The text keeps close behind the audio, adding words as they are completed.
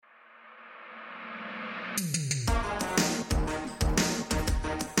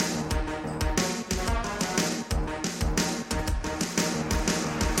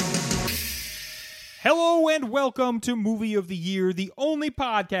Hello and welcome to Movie of the Year, the only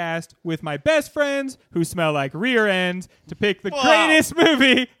podcast with my best friends who smell like rear ends to pick the greatest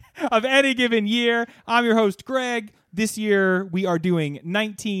movie of any given year. I'm your host, Greg. This year we are doing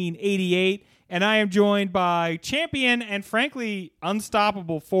 1988, and I am joined by champion and frankly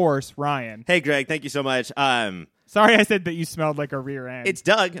unstoppable force, Ryan. Hey, Greg, thank you so much. Sorry I said that you smelled like a rear end. It's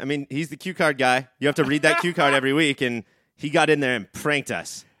Doug. I mean, he's the cue card guy. You have to read that cue card every week, and he got in there and pranked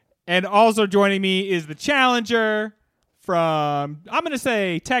us. And also joining me is the challenger from, I'm going to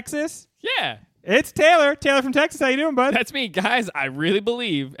say, Texas. Yeah. It's Taylor. Taylor from Texas. How you doing, bud? That's me. Guys, I really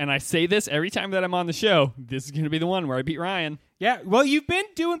believe, and I say this every time that I'm on the show, this is going to be the one where I beat Ryan. Yeah, well, you've been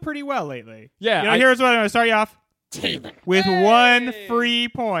doing pretty well lately. Yeah. Here's what I'm going to start you off with. One free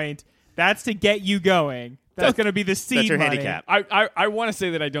point. That's to get you going. That's going to be the seed That's your money. handicap. I want to say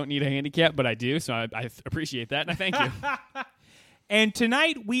that I don't need a handicap, but I do, so I appreciate that, and I thank you. And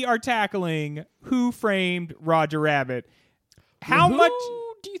tonight we are tackling Who Framed Roger Rabbit. How much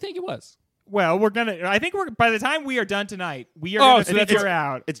do you think it was? Well, I think by the time we are done tonight, we are going to figure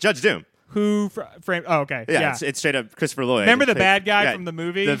out It's Judge Doom. who framed. Oh, okay. Yeah. It's straight up Christopher Lloyd. Remember the bad guy from the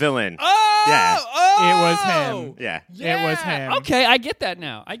movie? The villain. Oh! Yeah. It was him. Yeah. It was him. Okay, I get that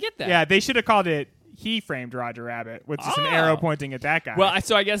now. I get that. Yeah, they should have called it He Framed Roger Rabbit with just an arrow pointing at that guy. Well,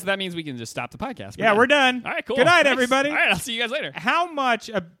 so I guess that means we can just stop the podcast. We're done. All right, cool. Good night, Thanks. everybody. All right, I'll see you guys later. How much?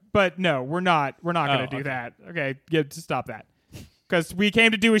 But no, we're not. We're not going to do okay. that. Okay, stop that. Because we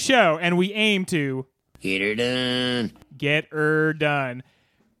came to do a show, and we aim to Get her done. get her done.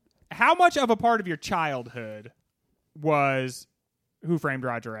 How much of a part of your childhood was Who Framed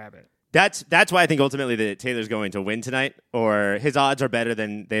Roger Rabbit? That's why I think ultimately that Taylor's going to win tonight, or his odds are better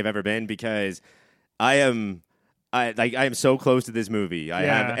than they've ever been, because I am so close to this movie. I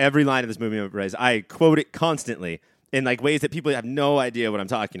have every line of this movie memorized. I quote it constantly in like ways that people have no idea what I'm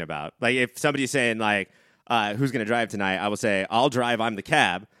talking about. Like if somebody's saying like, who's going to drive tonight? I will say, I'll drive, I'm the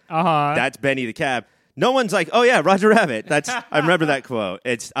cab. Uh-huh. That's Benny the cab. No one's like, oh yeah, Roger Rabbit. I remember that quote.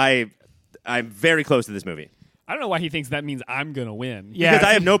 I'm very close to this movie. I don't know why he thinks that means I'm going to win. Yeah, Because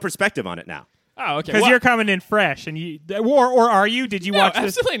I have no perspective on it now. Oh, okay. Because you're coming in fresh, and or are you? Did you watch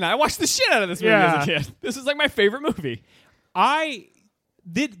this? Absolutely not. I watched the shit out of this movie as a kid. This is like my favorite movie.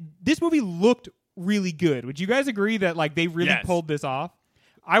 This movie looked really good. Would you guys agree that like they really pulled this off?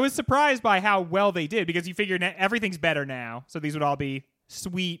 I was surprised by how well they did, because you figure everything's better now, so these would all be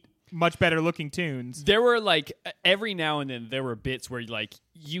sweet, much better looking tunes. There were like every now and then there were bits where like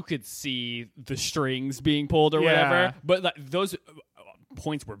you could see the strings being pulled or whatever, but like, those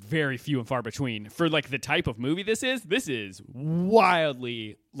points were very few and far between for like the type of movie this is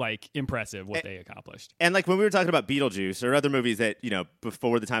wildly like impressive what they accomplished. And like when we were talking about Beetlejuice or other movies that,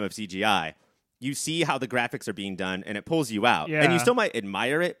 before the time of CGI, you see how the graphics are being done and it pulls you out. Yeah. And you still might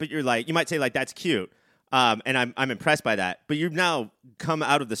admire it, but you might say like, that's cute. And I'm impressed by that. But you've now come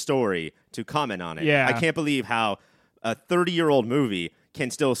out of the story to comment on it. Yeah. I can't believe how a 30-year-old movie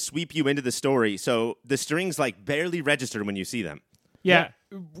can still sweep you into the story. So the strings like barely register when you see them. Yeah.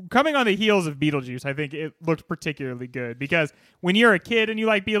 Coming on the heels of Beetlejuice, I think it looked particularly good, because when you're a kid and you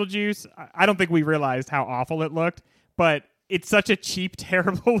like Beetlejuice, I don't think we realized how awful it looked, but it's such a cheap,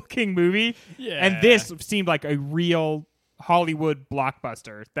 terrible looking movie. Yeah. And this seemed like a real Hollywood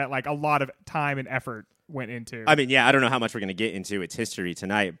blockbuster that like a lot of time and effort went into. I mean, yeah, I don't know how much we're going to get into its history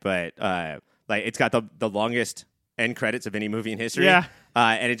tonight, but like it's got the longest end credits of any movie in history. Yeah.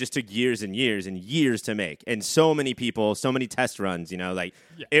 And it just took years and years and years to make. And so many people, so many test runs,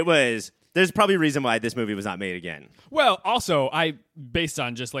 it was... There's probably a reason why this movie was not made again. Well, also, based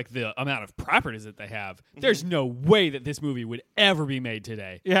on just like the amount of properties that they have, there's no way that this movie would ever be made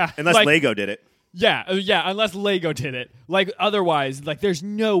today. Yeah. Unless Like- Lego did it. Yeah, unless Lego did it. Like, otherwise, like, there's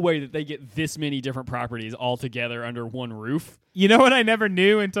no way that they get this many different properties all together under one roof. You know what I never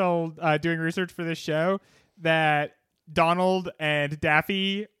knew until doing research for this show? That Donald and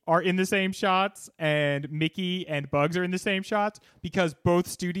Daffy are in the same shots, and Mickey and Bugs are in the same shots, because both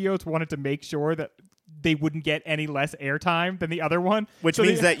studios wanted to make sure that they wouldn't get any less airtime than the other one. Which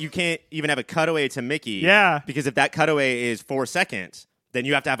means that you can't even have a cutaway to Mickey. Yeah. Because if that cutaway is 4 seconds, then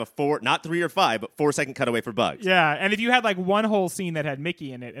you have to have a not 3 or 5, but 4 second cutaway for Bugs. Yeah, and if you had like one whole scene that had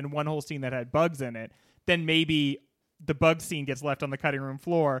Mickey in it and one whole scene that had Bugs in it, then maybe the Bugs scene gets left on the cutting room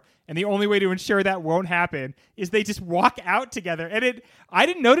floor, and the only way to ensure that won't happen is they just walk out together. And I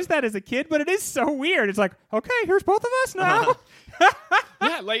didn't notice that as a kid, but it is so weird. It's like, okay, here's both of us now.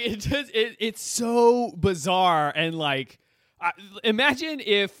 Yeah, like it's so bizarre, and like imagine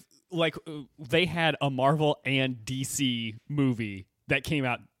if they had a Marvel and DC movie that came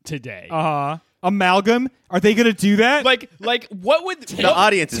out today. Amalgam? Are they going to do that? Like what would The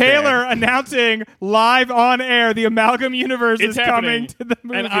audience is Taylor there. announcing live on air the Amalgam universe it's is happening, coming to the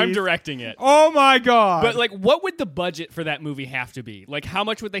movie. and I'm directing it. Oh my god. But like, what would the budget for that movie have to be? Like, how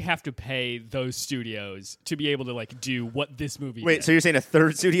much would they have to pay those studios to be able to like do what this movie Wait, did? so you're saying a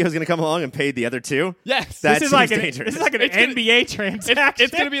third studio is going to come along and pay the other two? Yes. That this is seems like dangerous. an It's gonna- NBA transaction.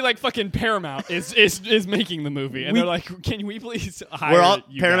 It's gonna be like fucking Paramount is making the movie, and they're like, "Can we please hire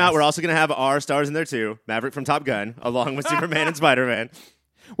you Paramount. guys?" We're also going to have our stars in there too. Maverick from Top Gun, along with Superman and Spider-Man.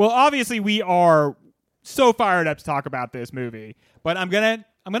 Well, obviously we are so fired up to talk about this movie, but I'm gonna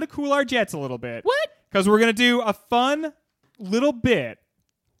cool our jets a little bit. What? Because we're gonna do a fun little bit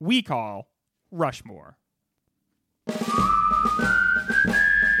we call Rushmore.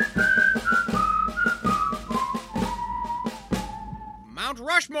 Mount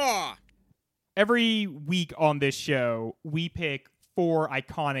Rushmore. Every week on this show, we pick 4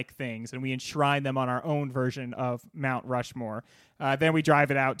 iconic things and we enshrine them on our own version of Mount Rushmore. Then we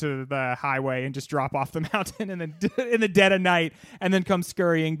drive it out to the highway and just drop off the mountain and then in the dead of night and then come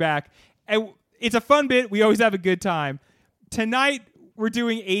scurrying back. And it's a fun bit. We always have a good time. Tonight, we're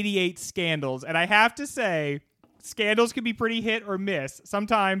doing 88 scandals. And I have to say, scandals can be pretty hit or miss.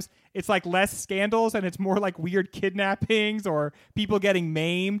 Sometimes it's like less scandals and it's more like weird kidnappings or people getting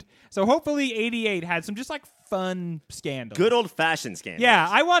maimed. So hopefully 88 had some just like fun scandals. Good old-fashioned scandals. Yeah,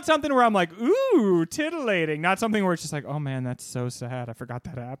 I want something where I'm like, ooh, titillating. Not something where it's just like, oh man, that's so sad. I forgot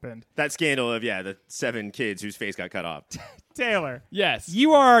that happened. That scandal of, the 7 kids whose face got cut off. Taylor. Yes.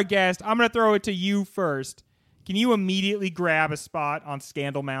 You are our guest. I'm going to throw it to you first. Can you immediately grab a spot on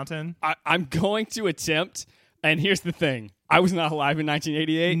Scandal Mountain? I'm going to attempt, and here's the thing. I was not alive in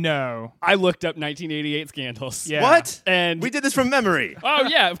 1988. No. I looked up 1988 scandals. Yeah. What? And We did this from memory. oh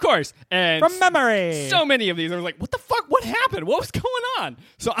yeah, of course. And From memory. so many of these. I was like, what the fuck? What happened? What was going on?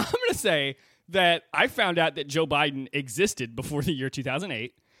 So I'm going to say that I found out that Joe Biden existed before the year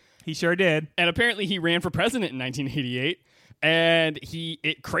 2008. He sure did. And apparently he ran for president in 1988. And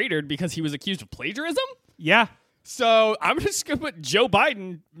it cratered because he was accused of plagiarism. Yeah. So I'm just going to put Joe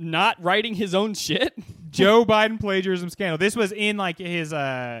Biden not writing his own shit. Joe Biden plagiarism scandal. This was in like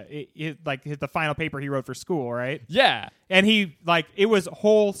the final paper he wrote for school, right? Yeah. And it was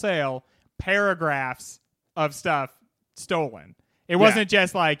wholesale paragraphs of stuff stolen. It wasn't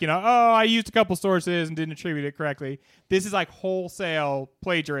just like, I used a couple sources and didn't attribute it correctly. This is like wholesale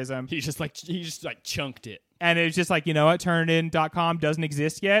plagiarism. He just chunked it. And it's just like, turnitin.com doesn't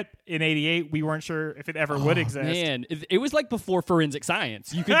exist yet. In 88, we weren't sure if it ever would exist. Man, it was like before forensic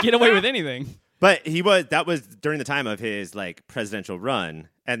science. You could get away with anything. But that was during the time of his presidential run,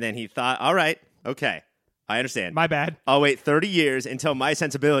 and then he thought, all right, okay, I understand. My bad. I'll wait 30 years until my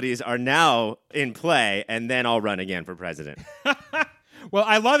sensibilities are now in play, and then I'll run again for president. Well,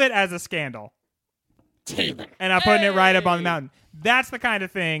 I love it as a scandal. Taylor. And I'm putting it right up on the mountain. That's the kind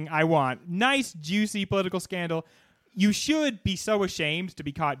of thing I want. Nice, juicy political scandal. You should be so ashamed to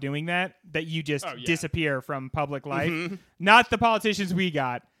be caught doing that you just disappear from public life. Mm-hmm. Not the politicians we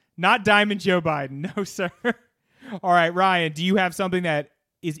got. Not Diamond Joe Biden. No, sir. All right, Ryan, do you have something that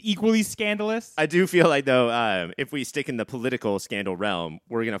is equally scandalous? I do feel like, though, if we stick in the political scandal realm,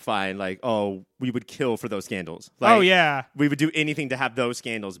 we're going to find, we would kill for those scandals. Oh, yeah. We would do anything to have those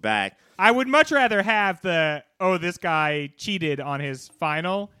scandals back. I would much rather have this guy cheated on his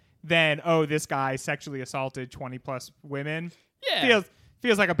final than, this guy sexually assaulted 20-plus women. Yeah.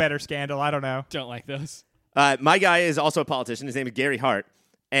 Feels like a better scandal. I don't know. Don't like those. My guy is also a politician. His name is Gary Hart.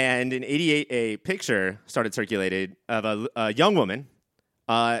 And in 88, a picture started circulated of a young woman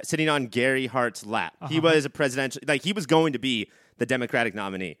sitting on Gary Hart's lap. He was a presidential, he was going to be the Democratic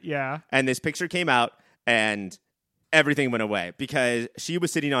nominee. Yeah. And this picture came out, and everything went away because she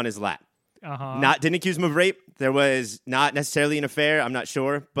was sitting on his lap. Didn't accuse him of rape. There was not necessarily an affair. I'm not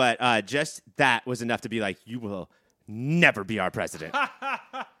sure, but just that was enough to be like, you will never be our president.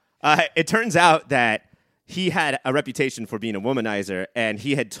 It turns out that he had a reputation for being a womanizer, and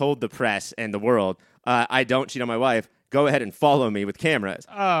he had told the press and the world, I don't cheat on my wife. Go ahead and follow me with cameras.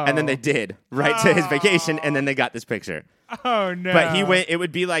 Oh. And then they did, right to his vacation, and then they got this picture. Oh, no. But he went, it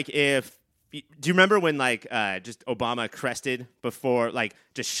would be like if, do you remember when just Obama crested before,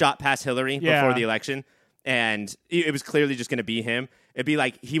 just shot past Hillary before the election, and it was clearly just going to be him? It'd be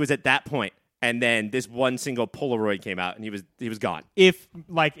like he was at that point, and then this one single Polaroid came out, and he was gone. If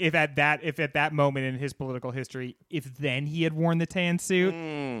at that moment in his political history, if then he had worn the tan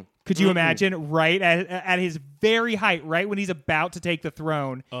suit, could you imagine? Right at his very height, right when he's about to take the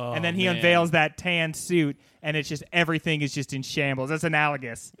throne, and then he unveils that tan suit, and it's just everything is just in shambles. That's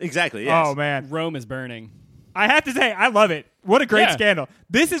analogous. Exactly. Yes. Oh man, Rome is burning. I have to say, I love it. What a great scandal.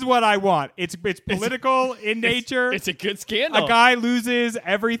 This is what I want. It's political in nature. It's a good scandal. A guy loses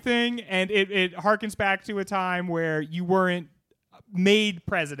everything, and it harkens back to a time where you weren't made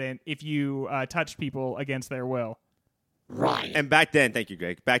president if you touched people against their will. Ryan. And back then, thank you,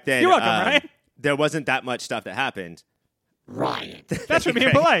 Greg. Back then, You're welcome, Ryan. There wasn't that much stuff that happened. Ryan. That's for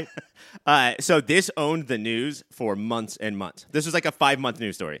being polite. So this owned the news for months and months. This was like a 5-month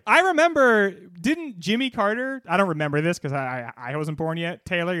news story. I remember, didn't Jimmy Carter, I don't remember this because I wasn't born yet.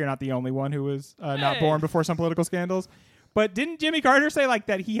 Taylor, you're not the only one who was not born before some political scandals. But didn't Jimmy Carter say like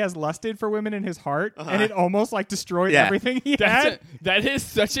that he has lusted for women in his heart and it almost like destroyed everything he had? That is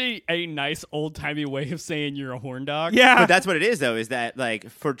such a nice old-timey way of saying you're a horn dog. Yeah. But that's what it is, though, is that like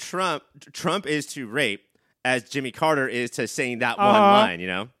for Trump is to rape as Jimmy Carter is to saying that one line, you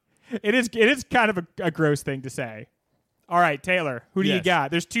know? It is kind of a gross thing to say. All right, Taylor, who do you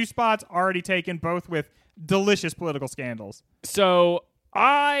got? There's 2 spots already taken, both with delicious political scandals. So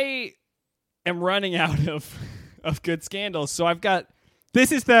I am running out of good scandals. So I've got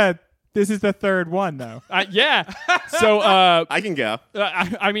This is the third one, though. yeah. So I can go.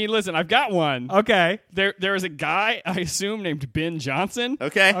 I mean, listen, I've got one. Okay. There was a guy, I assume, named Ben Johnson.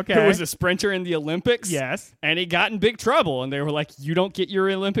 Okay. Who was a sprinter in the Olympics. Yes. And he got in big trouble, and they were like, you don't get your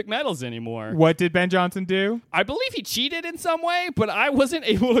Olympic medals anymore. What did Ben Johnson do? I believe he cheated in some way, but I wasn't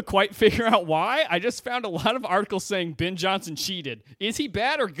able to quite figure out why. I just found a lot of articles saying Ben Johnson cheated. Is he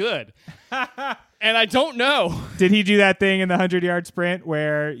bad or good? And I don't know. Did he do that thing in the 100-yard sprint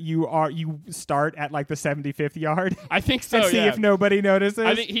where you start at like the 75th yard? I think so, and see if nobody notices?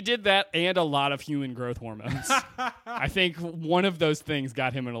 I think he did that and a lot of human growth hormones. I think one of those things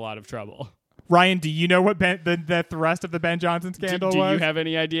got him in a lot of trouble. Ryan, do you know what the thrust of the Ben Johnson scandal do was? You have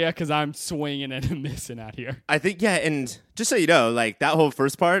any idea? Because I'm swinging and missing out here. I think, and just so you know, like that whole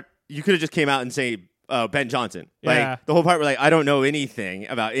first part, you could have just came out and say, Ben Johnson. Like the whole part where like I don't know anything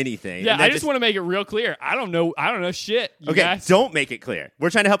about anything. Yeah, I just want to make it real clear. I don't know shit. Okay, guys. don't make it clear. We're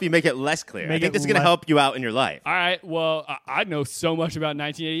trying to help you make it less clear. I think this is going to help you out in your life. All right. Well, I know so much about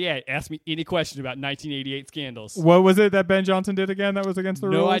 1988. Ask me any question about 1988 scandals. What was it that Ben Johnson did again that was against the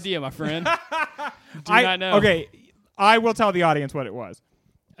rules? No idea, my friend. Do not know. Okay, I will tell the audience what it was.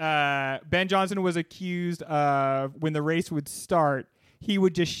 Ben Johnson was accused of when the race would start, he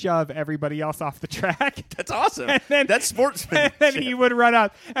would just shove everybody else off the track. That's awesome. That's sportsmanship. And then he would run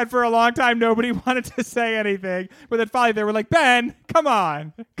out. And for a long time, nobody wanted to say anything. But then finally, they were like, Ben, come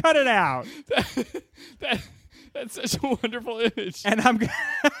on. Cut it out. That's such a wonderful image. And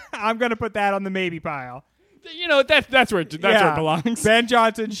I'm going to put that on the maybe pile. You know, that's where it belongs. Ben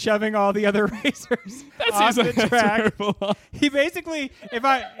Johnson shoving all the other racers off the track. He basically,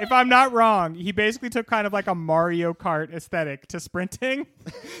 if I'm not wrong, he basically took kind of like a Mario Kart aesthetic to sprinting,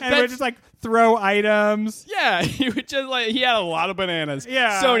 and would just like throw items. Yeah, he would just like he had a lot of bananas.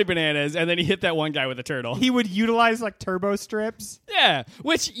 Yeah, so many bananas, and then he hit that one guy with a turtle. He would utilize like turbo strips. Yeah,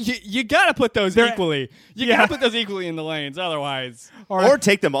 which you gotta put those equally. You gotta put those equally in the lanes, otherwise, or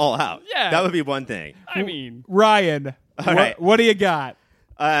take them all out. Yeah, that would be one thing. I mean. Ryan, what do you got?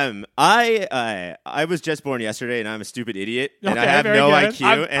 I was just born yesterday, and I'm a stupid idiot, and I have no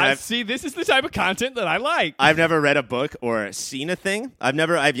IQ. I see. This is the type of content that I like. I've never read a book or seen a thing.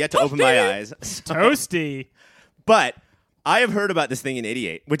 I've yet to open my eyes. Toasty. But I have heard about this thing in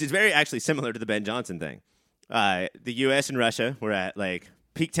 '88, which is very actually similar to the Ben Johnson thing. The U.S. and Russia were at like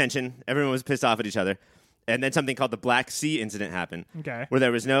peak tension. Everyone was pissed off at each other, and then something called the Black Sea incident happened, where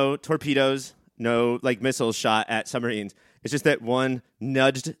there was no torpedoes. No, like missiles shot at submarines. It's just that one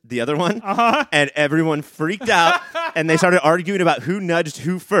nudged the other one, and everyone freaked out, and they started arguing about who nudged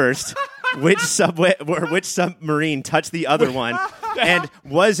who first, which submarine touched the other one, and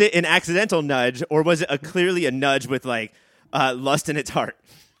was it an accidental nudge or was it clearly a nudge with like lust in its heart?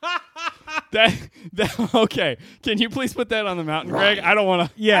 Okay. Can you please put that on the mountain, Greg? I don't want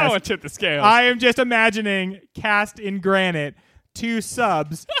to. Yes. I don't want to tip the scales. I am just imagining cast in granite 2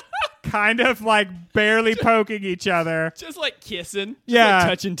 subs. Kind of like barely poking each other. Just like kissing. Just like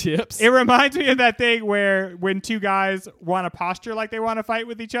touching tips. It reminds me of that thing where when 2 guys want to posture like they want to fight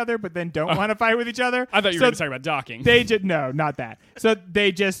with each other, but then don't want to fight with each other. I thought you were going to talk about docking. No, not that. So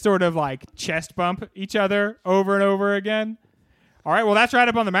they just sort of like chest bump each other over and over again. All right, well, that's right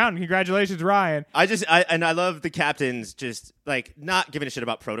up on the mountain. Congratulations, Ryan. I love the captains just like not giving a shit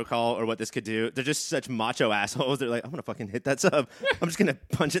about protocol or what this could do. They're just such macho assholes. They're like, I'm gonna fucking hit that sub. I'm just gonna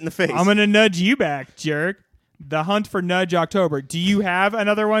punch it in the face. I'm gonna nudge you back, jerk. The hunt for Nudge October. Do you have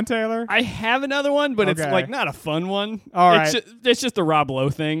another one, Taylor? I have another one, but it's Okay. like not a fun one. All right. It's just the Rob Lowe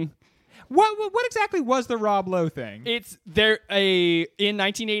thing. What exactly was the Rob Lowe thing? In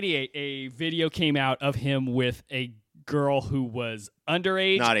 1988, a video came out of him with a girl who was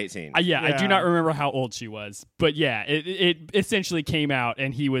underage. Not 18. I Yeah. do not remember how old she was, but yeah, it essentially came out,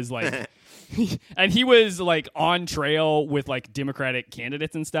 and he was like, and he was like on trail with like Democratic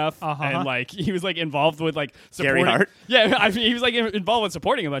candidates and stuff, and like he was like involved with like supporting, Gary Hart? Yeah, I mean, he was like involved with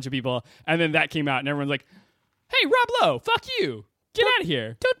supporting a bunch of people, and then that came out, and everyone's like, "Hey, Rob Lowe, fuck you, get out of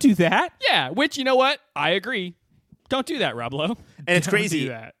here." Don't do that. Yeah, which you know what? I agree. Don't do that, Rob Lowe. And it's Don't crazy. do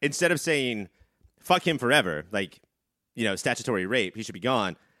that. Instead of saying "fuck him forever," like statutory rape, he should be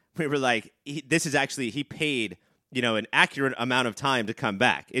gone. We were like, this is actually he paid an accurate amount of time to come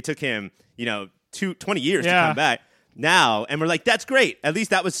back. It took him 20 years to come back. Now, and we're like, that's great. At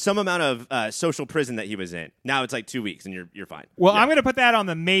least that was some amount of social prison that he was in. Now it's like 2 weeks, and you're fine. Well, I'm going to put that on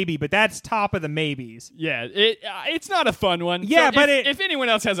the maybe, but that's top of the maybes. Yeah, it's not a fun one. Yeah, So but if anyone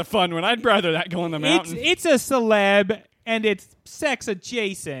else has a fun one, I'd rather that go on the mountain. It's a celeb, and it's sex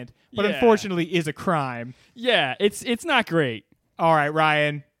adjacent, but Yeah. unfortunately is a crime. Yeah, it's not great. All right,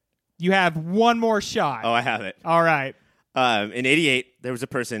 Ryan, you have one more shot. Oh, I have it. All right. In '88, there was a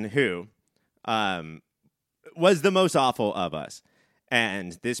person who was the most awful of us.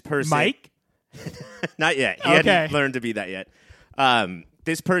 And this person... Mike? Not yet. He Okay. hadn't learned to be that yet.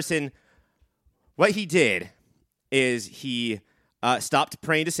 This person, what he did is he stopped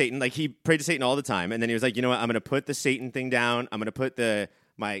praying to Satan. Like, he prayed to Satan all the time. And then he was like, you know what? I'm going to put the Satan thing down. I'm going to put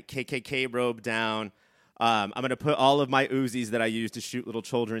my KKK robe down. I'm going to put all of my Uzis that I use to shoot little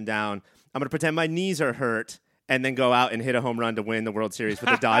children down. I'm going to pretend my knees are hurt and then go out and hit a home run to win the World Series for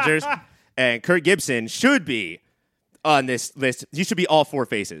the Dodgers. And Kirk Gibson should be on this list. He should be all four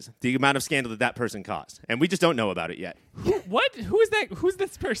faces. The amount of scandal that person caused. And we just don't know about it yet. What? Who is that? Who's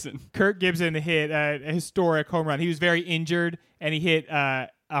this person? Kirk Gibson hit a historic home run. He was very injured, and he hit a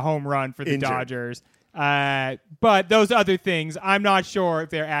home run for the Dodgers. But those other things, I'm not sure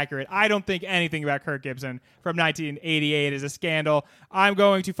if they're accurate. I don't think anything about Kirk Gibson from 1988 is a scandal. I'm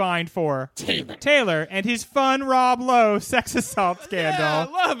going to find for Taylor and his fun Rob Lowe sex assault scandal. Yeah,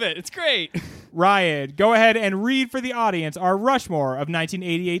 I love it. It's great. Ryan, go ahead and read for the audience our Rushmore of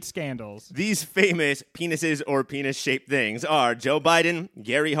 1988 scandals. These famous penises or penis-shaped things are Joe Biden,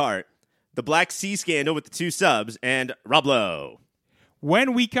 Gary Hart, the Black Sea scandal with the 2 subs, and Rob Lowe.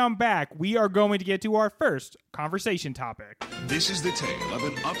 When we come back, we are going to get to our first conversation topic. This is the tale of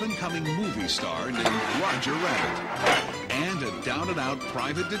an up-and-coming movie star named Roger Rabbit and a down-and-out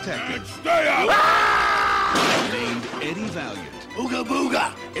private detective named Eddie Valiant. Ooga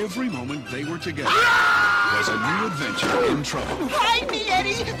booga. Every moment they were together was a new adventure in trouble. Hide me,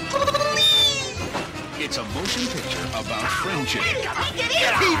 Eddie! Please! It's a motion picture about friendship, Get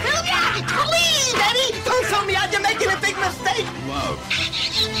easy! Please, Eddie! Don't tell me out, you're making a big mistake! love,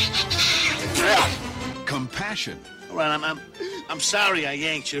 compassion, Well, I'm sorry I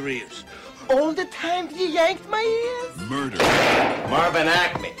yanked your ears. All the time you yanked my ears? murder, Marvin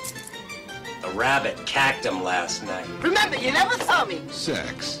Acme. The rabbit cacked him last night. Remember, you never saw me.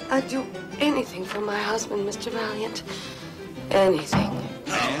 sex, I'd do anything for my husband, Mr. Valiant. Anything.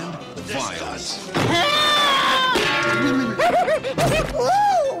 and violence.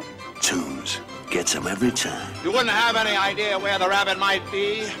 Tunes gets him every time. You wouldn't have any idea where the rabbit might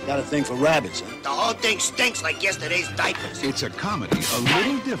be? Got a thing for rabbits, huh? The whole thing stinks like yesterday's diapers. It's a comedy a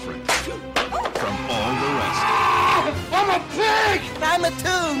little different from all the rest. I'm a pig! I'm a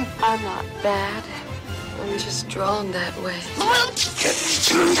tune! I'm not bad. I'm just drawn that way.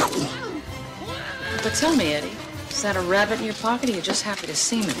 But tell me, Eddie, is that a rabbit in your pocket or are you just happy to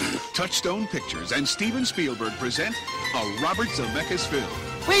see me? Touchstone Pictures and Steven Spielberg present a Robert Zemeckis film.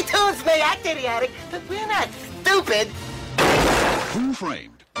 We tunes may act idiotic, but we're not stupid. Who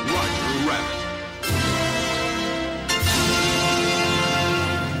Framed Roger Rabbit?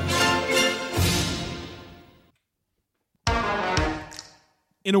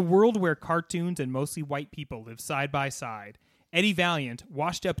 In a world where cartoons and mostly white people live side by side, Eddie Valiant,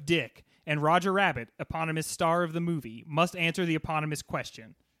 washed-up Dick, and Roger Rabbit, eponymous star of the movie, must answer the eponymous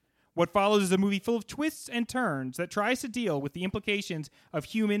question. What follows is a movie full of twists and turns that tries to deal with the implications of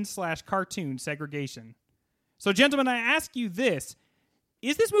human/cartoon segregation. So, gentlemen, I ask you this.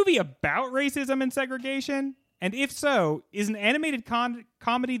 Is this movie about racism and segregation? And if so, is an animated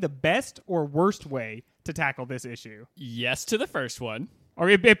comedy the best or worst way to tackle this issue. Yes to the first one. Or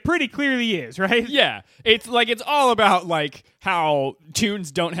it pretty clearly is, right? Yeah. It's all about like how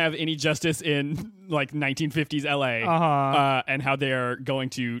toons don't have any justice in like 1950s LA and how they're going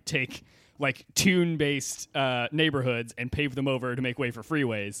to take like toon-based neighborhoods and pave them over to make way for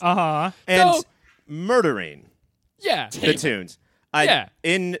freeways. And murdering the toons.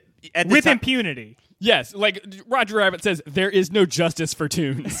 With impunity. Yes, like Roger Rabbit says, there is no justice for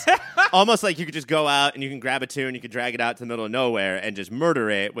toons. Almost like you could just go out and you can grab a toon, you could drag it out to the middle of nowhere and just murder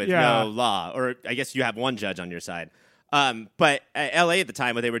it with no law. Or I guess you have one judge on your side. But LA at the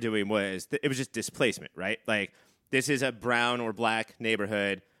time, what they were doing was, it was just displacement, right? Like, this is a brown or black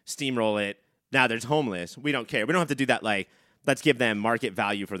neighborhood, steamroll it. Now there's homeless. We don't care. We don't have to do that, like, let's give them market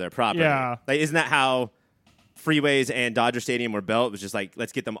value for their property. Yeah. Like, isn't that how freeways and Dodger Stadium were built? It was just like,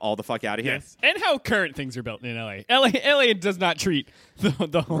 let's get them all the fuck out of here. Yes. And how current things are built in LA. LA does not treat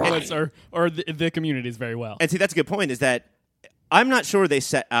the homeless or the communities very well. And see, that's a good point, is that I'm not sure they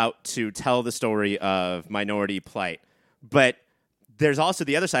set out to tell the story of minority plight, but there's also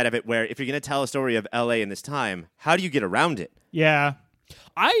the other side of it where if you're going to tell a story of LA in this time, how do you get around it? Yeah.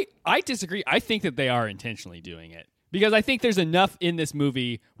 I disagree. I think that they are intentionally doing it because I think there's enough in this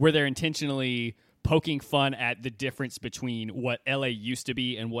movie where they're intentionally poking fun at the difference between what LA used to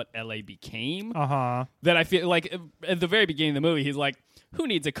be and what LA became. That I feel like at the very beginning of the movie, he's like, who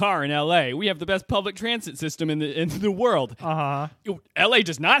needs a car in LA? We have the best public transit system in the world. LA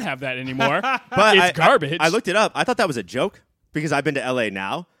does not have that anymore. But it's garbage. I looked it up. I thought that was a joke because I've been to LA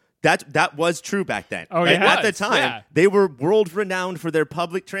now. That was true back then. Oh, yeah. At the time, they were world renowned for their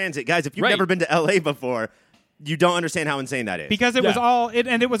public transit. Guys, if you've never been to LA before, you don't understand how insane that is. Because it was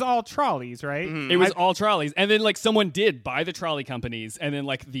all trolleys, right? It was all trolleys. And then like someone did buy the trolley companies and then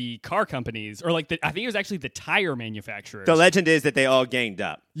like the car companies or like I think it was actually the tire manufacturers. The legend is that they all ganged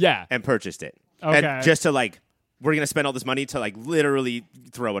up. Yeah. And purchased it. Okay. And just to like, we're going to spend all this money to like literally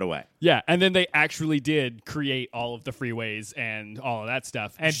throw it away. Yeah. And then they actually did create all of the freeways and all of that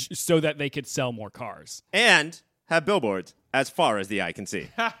stuff and so that they could sell more cars. And have billboards as far as the eye can see.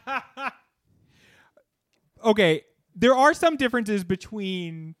 Okay, there are some differences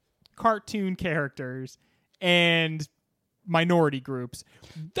between cartoon characters and minority groups.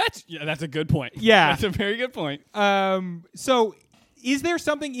 That's a good point. Yeah. That's a very good point. So is there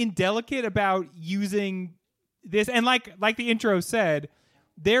something indelicate about using this? And like the intro said,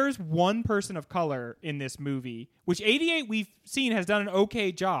 there's one person of color in this movie, which 88 we've seen has done an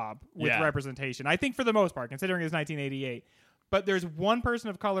okay job with representation. I think for the most part, considering it's 1988. But there's one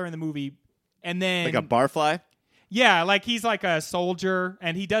person of color in the movie. And then like a barfly? Yeah, like he's like a soldier,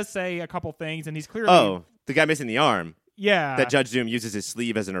 and he does say a couple things, and he's clearly... Oh, the guy missing the arm. Yeah. That Judge Doom uses his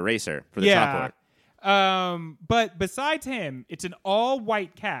sleeve as an eraser for the chalkboard. But besides him, it's an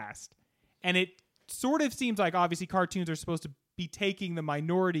all-white cast, and it sort of seems like, obviously, cartoons are supposed to be taking the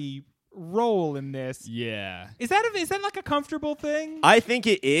minority role in this. Yeah. Is that like a comfortable thing? I think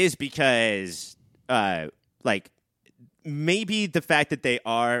it is because, maybe the fact that they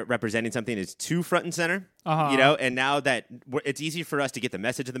are representing something is too front and center, you know, and now that it's easy for us to get the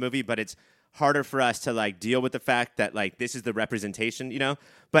message of the movie, but it's harder for us to like deal with the fact that like this is the representation, you know,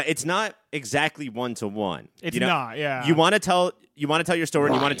 but it's not exactly one-to-one. It's not, yeah. You want to tell your story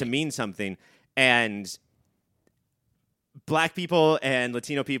and you want it to mean something, and Black people and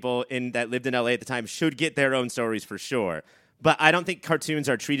Latino people that lived in LA at the time should get their own stories for sure, but I don't think cartoons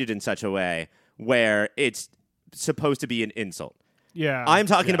are treated in such a way where it's supposed to be an insult. Yeah. I'm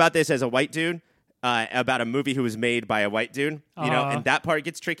talking about this as a white dude, about a movie who was made by a white dude, you know, and that part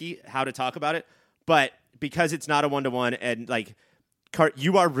gets tricky, how to talk about it. But because it's not a one-to-one and like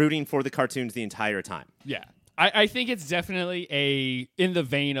you are rooting for the cartoons the entire time. Yeah. I think it's definitely in the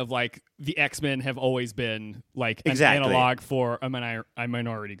vein of like the X-Men have always been like an analog for a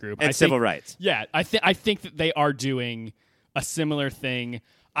minority group. And civil rights. Yeah. I think that they are doing a similar thing.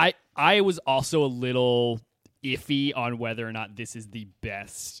 I was also a little iffy on whether or not this is the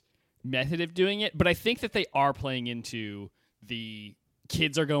best method of doing it, but I think that they are playing into the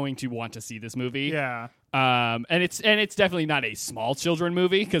kids are going to want to see this movie. Yeah. And it's definitely not a small children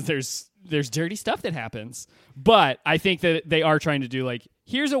movie because there's dirty stuff that happens. But I think that they are trying to do like,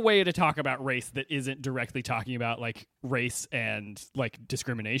 here's a way to talk about race that isn't directly talking about like race and like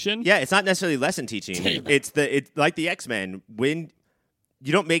discrimination. Yeah, it's not necessarily lesson teaching. It's like the X-Men when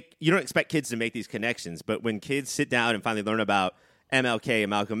you don't expect kids to make these connections, but when kids sit down and finally learn about MLK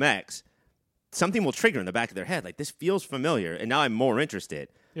and Malcolm X, something will trigger in the back of their head. Like, this feels familiar, and now I'm more interested.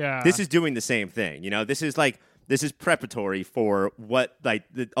 Yeah. This is doing the same thing. You know, this is preparatory for what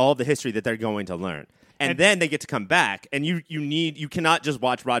all the history that they're going to learn. And then they get to come back, and you cannot just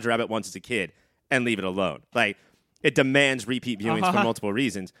watch Roger Rabbit once as a kid and leave it alone. Like, it demands repeat viewings for multiple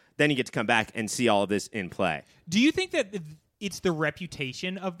reasons. Then you get to come back and see all of this in play. Do you think that it's the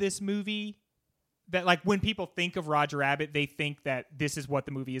reputation of this movie that, like, when people think of Roger Rabbit, they think that this is what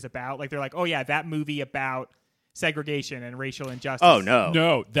the movie is about? Like, they're like, oh, yeah, that movie about segregation and racial injustice. Oh, no.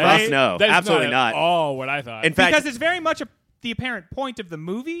 No. That is absolutely not. Oh, what I thought. In fact, because it's very much the apparent point of the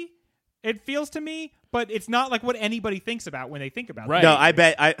movie, it feels to me, but it's not like what anybody thinks about when they think about it. No, I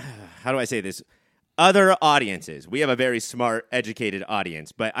bet, how do I say this? Other audiences, we have a very smart, educated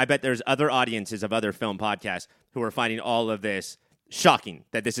audience, but I bet there's other audiences of other film podcasts who are finding all of this shocking,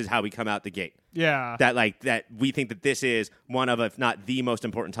 that this is how we come out the gate. Yeah. That we think that this is one of, if not the most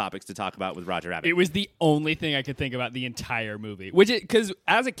important topics to talk about with Roger Rabbit. It was the only thing I could think about the entire movie, because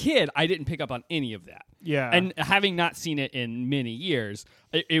as a kid, I didn't pick up on any of that. Yeah. And having not seen it in many years,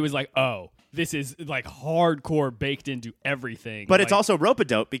 it was like, oh, this is like hardcore baked into everything. But it's also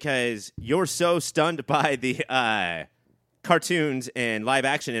rope-a-dope because you're so stunned by the cartoons and live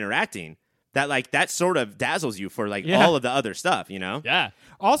action interacting that, like, that sort of dazzles you for, like, all of the other stuff, you know? Yeah.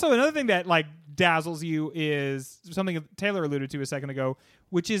 Also, another thing that, like, dazzles you is something Taylor alluded to a second ago,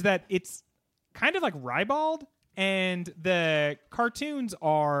 which is that it's kind of like ribald, and the cartoons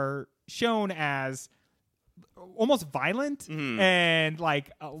are shown as almost violent and,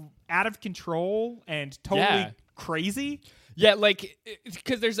 like, out of control and totally crazy. Yeah, like,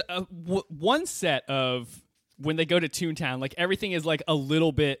 because there's one set of when they go to Toontown, like, everything is, like, a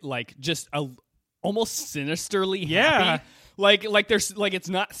little bit, like, just almost sinisterly happy. Like there's, like, it's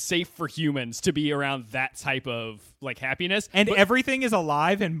not safe for humans to be around that type of, like, happiness. And everything is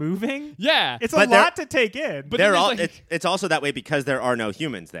alive and moving. Yeah. It's a lot to take in. But it's also that way because there are no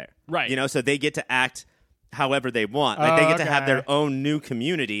humans there. Right. You know, so they get to act however they want. Like, they get to have their own new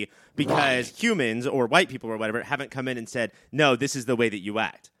community because humans or white people or whatever haven't come in and said, no, this is the way that you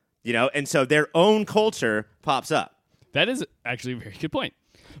act. You know, and so their own culture pops up. That is actually a very good point.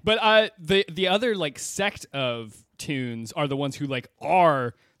 But the other, like, sect of tunes are the ones who, like,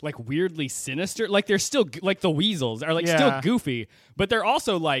 are, like, weirdly sinister. Like, they're still like the Weasels are, like, still goofy, but they're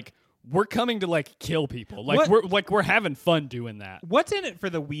also like, we're coming to, like, kill people. Like, we're having fun doing that. What's in it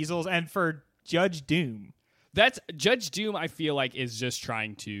for the Weasels and for Judge Doom? That's Judge Doom. I feel like is just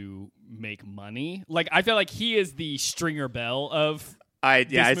trying to make money. Like, I feel like he is the Stringer Bell of. I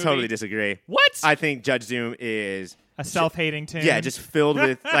totally disagrry. What? I think Judge Doom is a self-hating tune. Yeah, just filled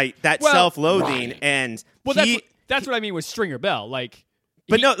with, like, that self-loathing and that's what I mean with Stringer Bell. Like,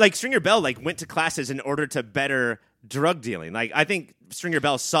 Stringer Bell, like, went to classes in order to better drug dealing. Like, I think Stringer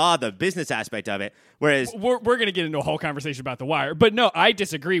Bell saw the business aspect of it, whereas we're going to get into a whole conversation about The Wire. But no, I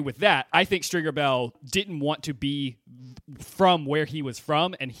disagree with that. I think Stringer Bell didn't want to be from where he was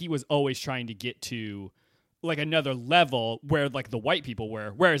from, and he was always trying to get to, like, another level where, like, the white people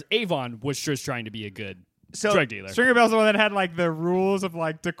were, whereas Avon was just trying to be a good drug dealer. Stringer Bell's the one that had, like, the rules of,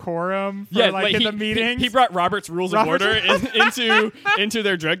 like, decorum for, like, in the meetings. He brought Robert's Rules of Order into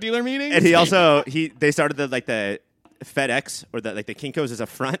their drug dealer meetings. And he also they started the FedEx or the Kinkos as a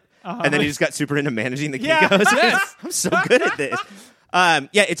front, and then he just got super into managing the Kinkos. Yes. I'm so good at this.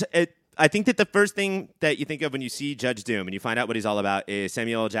 I think that the first thing that you think of when you see Judge Doom and you find out what he's all about is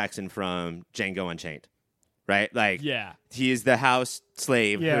Samuel L. Jackson from Django Unchained. Right? Like, he is the house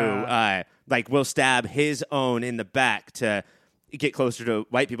slave who, like, will stab his own in the back to get closer to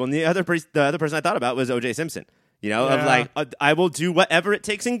white people. And the other person I thought about was O.J. Simpson. You know, of like, I will do whatever it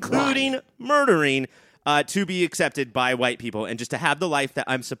takes, including murdering, to be accepted by white people and just to have the life that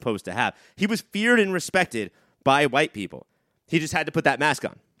I'm supposed to have. He was feared and respected by white people. He just had to put that mask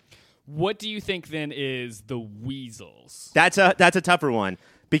on. What do you think then is the Weasels? That's a tougher one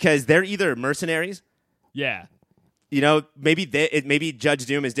because they're either mercenaries. Yeah. You know, maybe Judge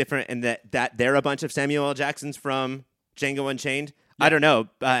Doom is different in that they're a bunch of Samuel L. Jacksons from Django Unchained. Yeah. I don't know.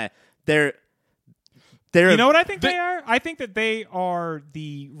 They're you know what I think they are? I think that they are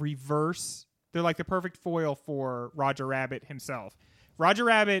the reverse. They're like the perfect foil for Roger Rabbit himself. Roger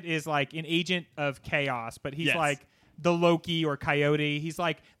Rabbit is like an agent of chaos, but he's like the Loki or Coyote. He's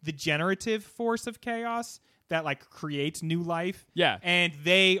like the generative force of chaos that, like, creates new life. Yeah. And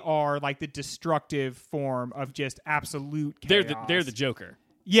they are like the destructive form of just absolute chaos. They're the Joker.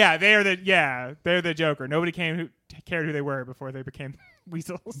 Yeah, they're the Joker. Nobody cared who they were before they became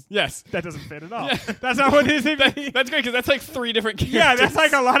Weasels. Yes. That doesn't fit at all. Yeah. That's not what it is. That's great because that's like 3 different characters. Yeah, that's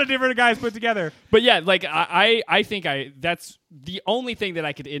like a lot of different guys put together. But yeah, like I think that's the only thing that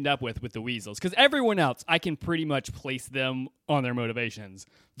I could end up with the Weasels, because everyone else I can pretty much place them on their motivations.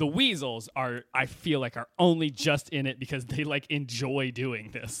 The Weasels are only just in it because they, like, enjoy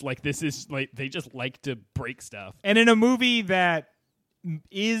doing this. Like, this is like they just like to break stuff. And in a movie that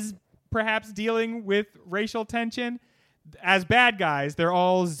is perhaps dealing with racial tension. As bad guys, they're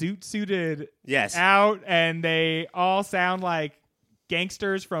all zoot-suited out, and they all sound like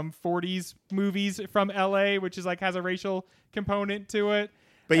gangsters from 40s movies from LA, which is like has a racial component to it.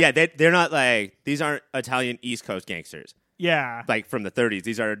 But yeah, they're not like, these aren't Italian East Coast gangsters. Yeah. Like from the 30s.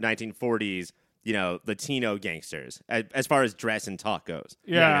 These are 1940s, Latino gangsters as far as dress and talk goes.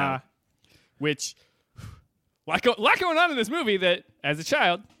 Yeah. Which, lot going on in this movie that, as a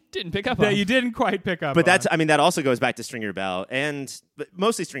child, didn't pick up on. That you didn't quite pick up But on. that also goes back to Stringer Bell, but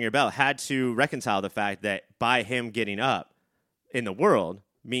mostly Stringer Bell had to reconcile the fact that by him getting up in the world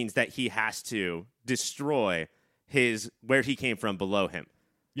means that he has to destroy where he came from below him.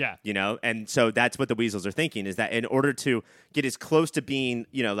 Yeah. And so that's what the Weasels are thinking, is that in order to get as close to being,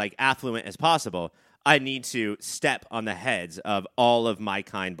 like affluent as possible, I need to step on the heads of all of my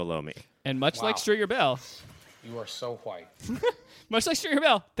kind below me. And much like Stringer Bell. You are so white. Much like Stringer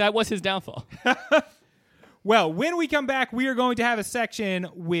Bell, that was his downfall. Well, when we come back, we are going to have a section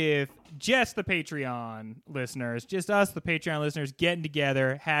with just the Patreon listeners, just us, the Patreon listeners, getting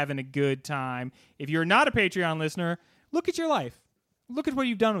together, having a good time. If you're not a Patreon listener, look at your life. Look at what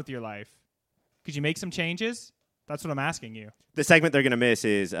you've done with your life. Could you make some changes? That's what I'm asking you. The segment they're going to miss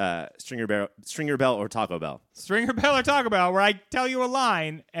is Stringer Bell or Taco Bell. Stringer Bell or Taco Bell, where I tell you a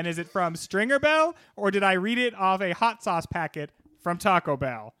line, and is it from Stringer Bell, or did I read it off a hot sauce packet from Taco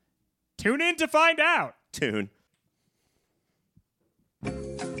Bell? Tune in to find out. Tune.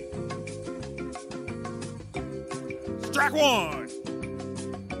 Strike one.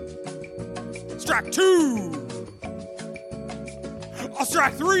 Strike two. I'll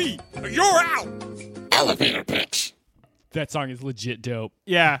strike three. You're out. Elevator pitch. That song is legit dope.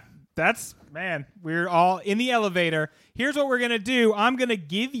 Yeah, we're all in the elevator. Here's what we're going to do. I'm going to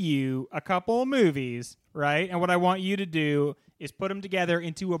give you a couple of movies, right? And what I want you to do is put them together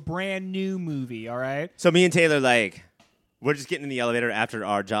into a brand new movie, all right? So me and Taylor, we're just getting in the elevator after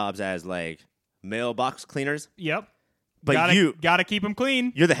our jobs as, mailbox cleaners. Yep. But you got to keep them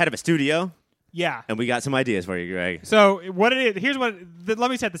clean. You're the head of a studio. Yeah. And we got some ideas for you, Greg. So what it is,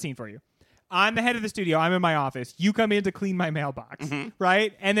 let me set the scene for you. I'm the head of the studio. I'm in my office. You come in to clean my mailbox,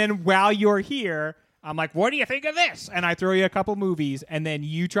 right? And then while you're here, I'm like, what do you think of this? And I throw you a couple movies, and then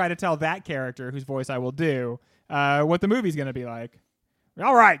you try to tell that character, whose voice I will do, what the movie's going to be like.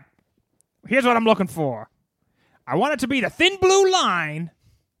 All right. Here's what I'm looking for. I want it to be The Thin Blue Line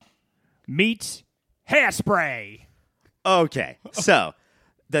meets Hairspray. Okay. So,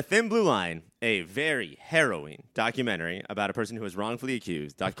 The Thin Blue Line, a very harrowing documentary about a person who was wrongfully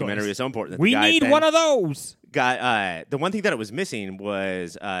accused. Documentary is so important. That We need one of those. The one thing that it was missing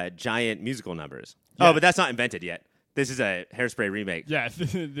was giant musical numbers. Yeah. Oh, but that's not invented yet. This is a Hairspray remake. Yeah.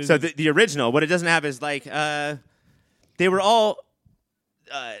 So the original, what it doesn't have is they were all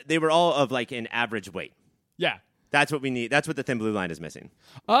of an average weight. Yeah. That's what we need. That's what The Thin Blue Line is missing.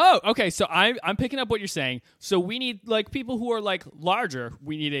 Oh, okay. So I'm picking up what you're saying. So we need people who are larger.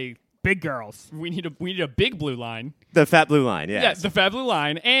 We need big girls. We need a big blue line. The fat blue line. Yes. Yeah, the fat blue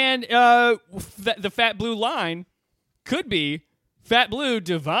line, and the fat blue line could be Fat Blue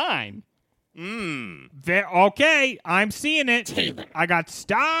Divine. Okay, I'm seeing it. I got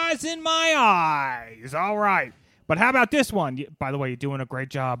stars in my eyes. All right. But how about this one? By the way, you're doing a great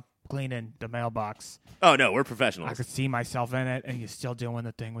job cleaning the mailbox. Oh, no, we're professionals. I could see myself in it, and you're still doing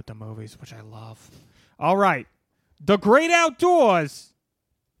the thing with the movies, which I love. All right. The Great Outdoors.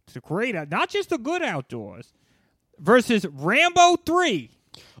 Not just the good outdoors. Versus Rambo 3.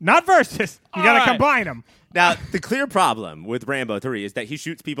 Not versus. You got to combine them. Now, the clear problem with Rambo 3 is that he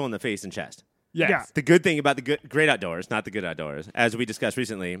shoots people in the face and chest. Yes. Yeah. The good thing about the Great Outdoors, not the Good Outdoors, as we discussed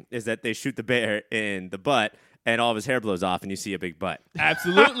recently, is that they shoot the bear in the butt and all of his hair blows off and you see a big butt.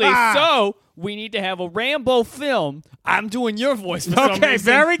 Absolutely. So we need to have a Rambo film. I'm doing your voice for some Okay, reason.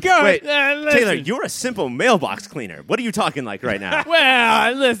 very good. Wait, listen. Taylor, you're a simple mailbox cleaner. What are you talking like right now?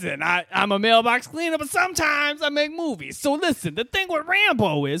 Well, listen, I'm a mailbox cleaner, but sometimes I make movies. So listen, the thing with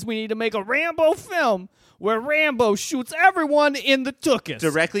Rambo is we need to make a Rambo film where Rambo shoots everyone in the tuchus.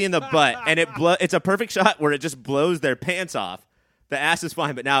 Directly in the butt, and it's a perfect shot where it just blows their pants off. The ass is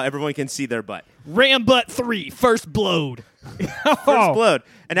fine, but now everyone can see their butt. Rambutt 3, First Blowed. First blowed.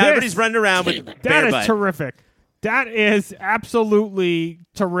 And now everybody's running around with bare That is butt. terrific. That is absolutely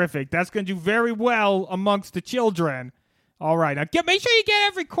terrific. That's going to do very well amongst the children. All right. Now, make sure you get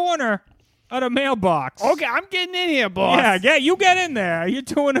every corner of the mailbox. Okay, I'm getting in here, boss. Yeah, you get in there. You're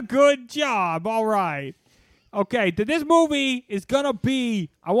doing a good job. All right. Okay, this movie is going to be,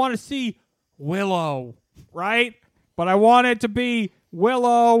 I want to see Willow, right? But I want it to be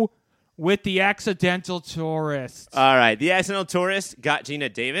Willow with the accidental tourist. All right. The Accidental Tourist got Gina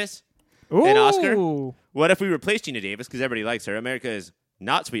Davis. an Oscar? Ooh. What if we replace Gina Davis, because everybody likes her, America's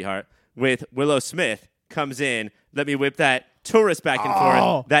not sweetheart, with Willow Smith comes in, let me whip that tourist back and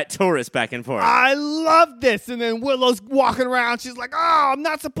forth. I love this. And then Willow's walking around. She's like, oh, I'm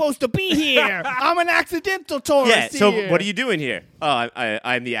not supposed to be here. I'm an accidental tourist Yeah, so here. what are you doing here? Oh,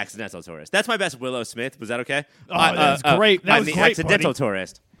 I'm the accidental tourist. That's my best Willow Smith. Was that okay? Oh, that's great. That I'm was the great, accidental buddy.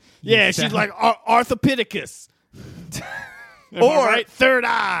 tourist. Yeah, she's like Arthropithecus. Or right? Third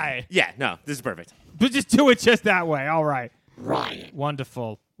eye. Yeah, no, this is perfect. But just do it just that way. All right. Ryan.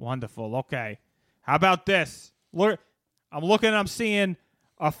 Wonderful. Okay. How about this? Look, I'm looking, I'm seeing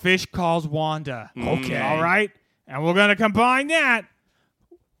A Fish Calls Wanda. Okay. All right. And we're going to combine that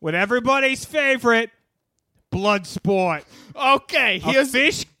with everybody's favorite, Bloodsport. Okay. A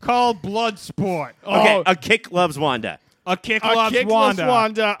Fish Called Bloodsport. Okay, A Kick Loves Wanda. A Kick A Loves Kick Wanda. Loves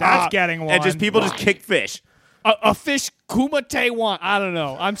Wanda. That's getting one. And just people just kick fish. A fish kumite one. I don't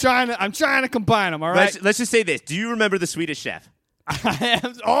know. I'm trying to combine them, all right? Let's just say this. Do you remember The Swedish Chef?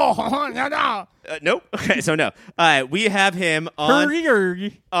 No. Nope. Okay, so no. We have him on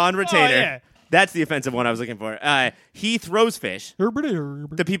retainer. yeah. That's the offensive one I was looking for. He throws fish.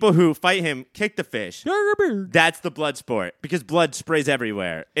 The people who fight him kick the fish. That's the blood sport because blood sprays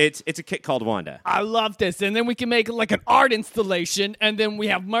everywhere. It's a kick called Wanda. I love this. And then we can make it like an art installation, and then we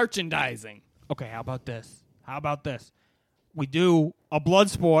have merchandising. Okay, how about this? We do a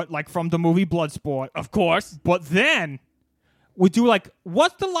Bloodsport, like from the movie Bloodsport. Of course. But then we do like,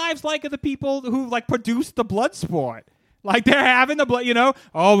 what's the lives like of the people who like produce the Bloodsport? Like they're having the blood,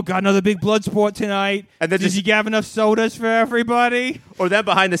 oh, we got another big Bloodsport tonight. And then did you have enough sodas for everybody? Or then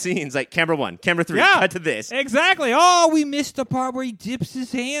behind the scenes, like camera 1, camera 3, cut to this. Exactly. Oh, we missed the part where he dips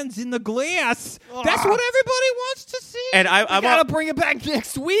his hands in the glass. That's what everybody wants to see. And I gotta bring it back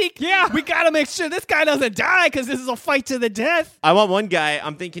next week. Yeah. We gotta make sure this guy doesn't die because this is a fight to the death. I want one guy,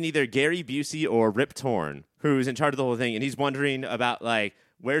 I'm thinking either Gary Busey or Rip Torn, who's in charge of the whole thing, and he's wondering about, like,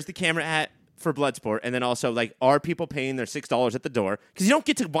 where's the camera at for Bloodsport? And then also, like, are people paying their $6 at the door? Because you don't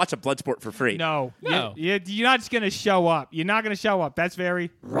get to watch a Bloodsport for free. No. You're not just going to show up. You're not going to show up. That's very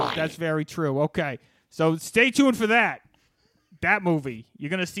true. Okay. So stay tuned for that. That movie. You're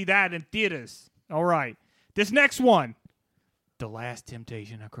going to see that in theaters. All right. This next one, The Last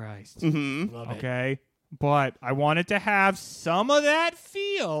Temptation of Christ. Mm-hmm. Love it. Okay. But I wanted to have some of that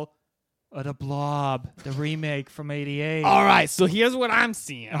feel of The Blob, the remake from '88. All right, so here's what I'm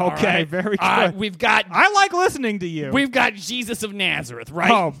seeing. Okay, very good. I like listening to you. We've got Jesus of Nazareth, right?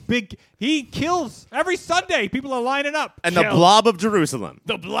 Oh, big. He kills every Sunday. People are lining up. And the Blob of Jerusalem.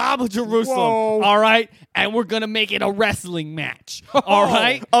 The Blob of Jerusalem. Whoa. All right, and we're going to make it a wrestling match. All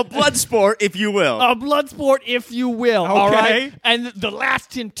right? A blood sport, if you will. A blood sport, if you will. Okay. All right? And the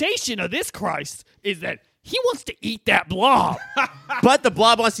last temptation of this Christ is that he wants to eat that blob. But the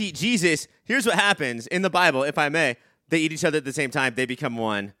blob wants to eat Jesus. Here's what happens in the Bible, if I may. They eat each other at the same time. They become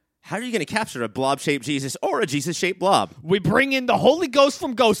one. How are you going to capture a blob-shaped Jesus or a Jesus-shaped blob? We bring in the Holy Ghost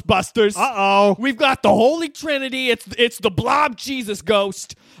from Ghostbusters. Uh-oh. We've got the Holy Trinity. It's the blob Jesus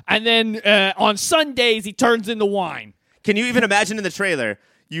ghost. And then on Sundays, he turns into wine. Can you even imagine in the trailer,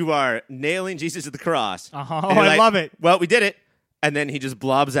 you are nailing Jesus to the cross. Uh-huh. Oh, I love it. Well, we did it. And then he just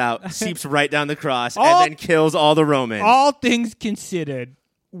blobs out, seeps right down the cross, and then kills all the Romans. All things considered,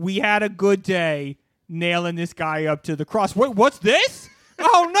 we had a good day nailing this guy up to the cross. Wait, what's this?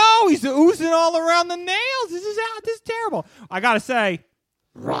 Oh, no, he's oozing all around the nails. This is terrible. I got to say,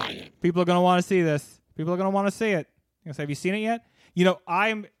 Ryan. People are going to want to see this. People are going to want to see it. Have you seen it yet?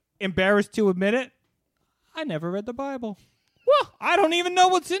 I'm embarrassed to admit it. I never read the Bible. Well, I don't even know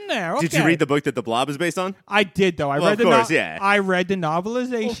what's in there. Okay. Did you read the book that the blob is based on? I did, though. I read the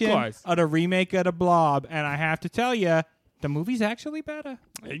novelization of the remake of The Blob, and I have to tell you, the movie's actually better.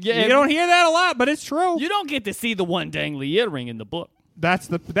 Yeah, you don't hear that a lot, but it's true. You don't get to see the one dangly earring in the book. That's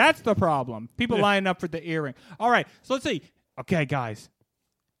the problem. People lining up for the earring. All right, so let's see. Okay, guys.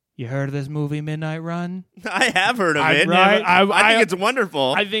 You heard of this movie, Midnight Run? I have heard of it. Right? I think it's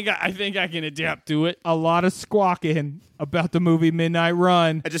wonderful. I think I can adapt to it. A lot of squawking about the movie Midnight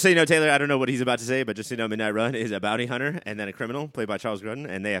Run. And just so you know, Taylor, I don't know what he's about to say, but just so you know, Midnight Run is a bounty hunter and then a criminal played by Charles Grodin,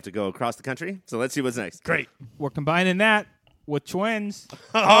 and they have to go across the country. So let's see what's next. Great. We're combining that with twins.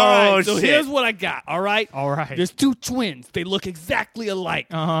 All right, so here's what I got, all right? All right. There's two twins. They look exactly alike,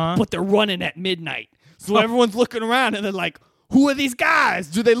 Uh-huh. but they're running at midnight. So everyone's looking around, and they're like, who are these guys?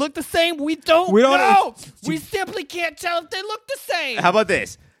 Do they look the same? We don't know. We simply can't tell if they look the same. How about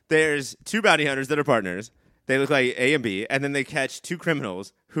this? There's two bounty hunters that are partners. They look like A and B, and then they catch two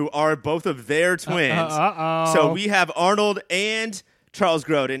criminals who are both of their twins. Uh-oh. So we have Arnold and Charles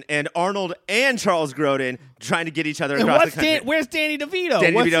Grodin and Arnold and Charles Grodin trying to get each other across the country. Where's Danny DeVito?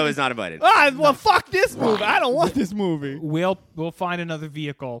 Danny DeVito is not invited. Well, fuck this movie. I don't want this movie. We'll find another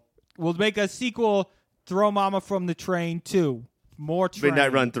vehicle. We'll make a sequel, Throw Mama from the Train 2. More train.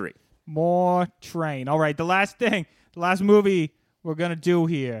 Midnight Run 3. More train. All right, the last movie we're going to do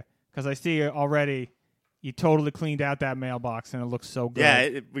here, because I see already you totally cleaned out that mailbox, and it looks so good.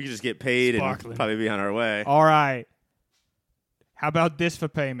 Yeah, we could just get paid Sparkling. and probably be on our way. All right. How about this for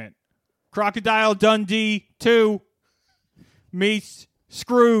payment? Crocodile Dundee 2 meets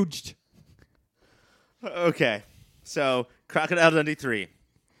Scrooged. Okay, so Crocodile Dundee 3.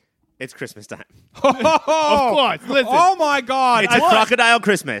 It's Christmas time. Of course. Listen. Oh, my God. It's a Crocodile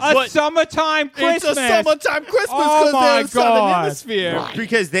Christmas. A summertime Christmas. It's a summertime Christmas Oh, because my they're in the Southern God. Hemisphere.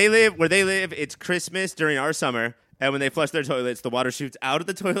 Because where they live, it's Christmas during our summer, and when they flush their toilets, the water shoots out of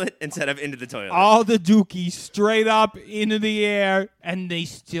the toilet instead of into the toilet. All the dookies straight up into the air, and they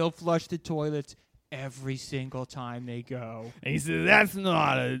still flush the toilets every single time they go. And he said, that's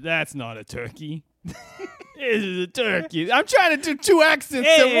not a turkey. This is a turkey. I'm trying to do two accents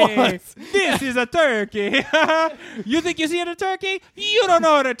at once. This is a turkey. You think you see a turkey? You don't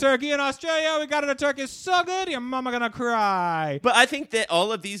know a turkey. In Australia, we got a turkey so good, your mama gonna cry. But I think that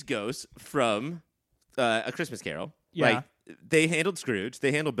all of these ghosts from A Christmas Carol, Yeah. like, they handled Scrooge,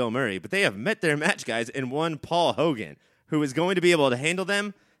 they handled Bill Murray, but they have met their match guys in one Paul Hogan, who is going to be able to handle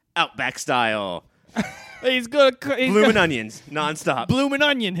them Outback style. He's gonna Bloomin' onions, nonstop. Bloomin'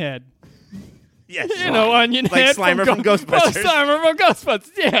 onion head. Yes. You know, onion like head Slimer from Ghostbusters. Oh, Slimer from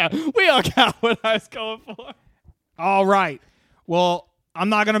Ghostbusters. Yeah, we all got what I was going for. All right. Well, I'm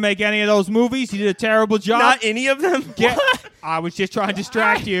not going to make any of those movies. You did a terrible job. Not any of them? I was just trying to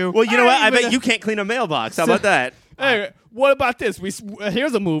distract you. Well, you know what? I bet you can't clean a mailbox. How about that? Hey, what about this?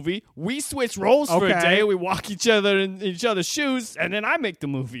 Here's a movie. We switch roles for a day. We walk each other in each other's shoes, and then I make the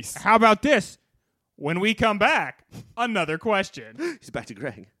movies. How about this? When we come back, another question. He's back to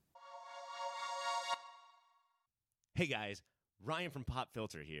Greg. Hey guys, Ryan from Pop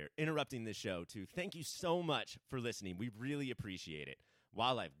Filter here, interrupting this show to thank you so much for listening. We really appreciate it.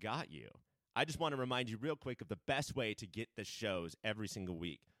 While I've got you, I just want to remind you real quick of the best way to get the shows every single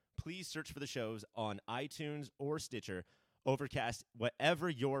week. Please search for the shows on iTunes or Stitcher, Overcast, whatever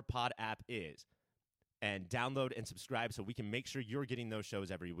your pod app is, and download and subscribe so we can make sure you're getting those shows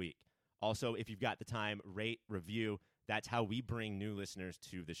every week. Also, if you've got the time, rate, review. That's how we bring new listeners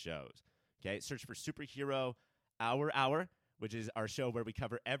to the shows. Okay, search for Superhero Hour, which is our show where we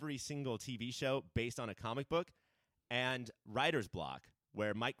cover every single TV show based on a comic book, and Writer's Block,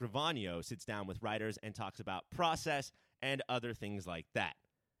 where Mike Gravano sits down with writers and talks about process and other things like that.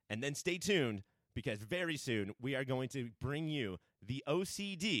 And then stay tuned, because very soon we are going to bring you The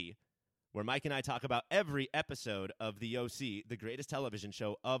OCD, where Mike and I talk about every episode of The OC, the greatest television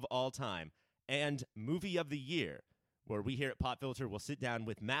show of all time, and Movie of the Year, where we here at Pop Filter will sit down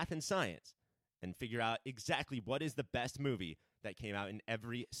with math and science and figure out exactly what is the best movie that came out in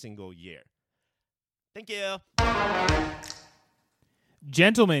every single year. Thank you.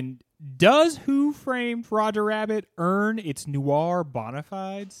 Gentlemen, does Who Framed Roger Rabbit earn its noir bona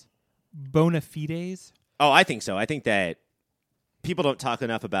fides? Oh, I think so. I think that people don't talk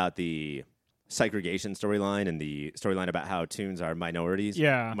enough about the segregation storyline and the storyline about how Toons are minorities,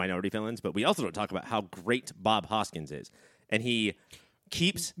 minority villains, but we also don't talk about how great Bob Hoskins is. And he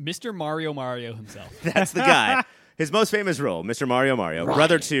keeps... Mr. Mario himself. That's the guy. His most famous role, Mr. Mario,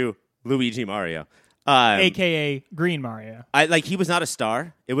 brother to Luigi Mario. A.K.A. Green Mario. He was not a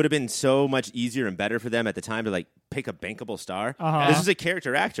star. It would have been so much easier and better for them at the time to, pick a bankable star. This was a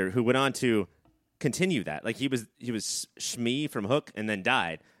character actor who went on to continue that. He was Shmee from Hook and then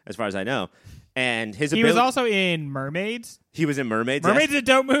died, as far as I know. And he was also in Mermaids. He was in Mermaids. Mermaids is a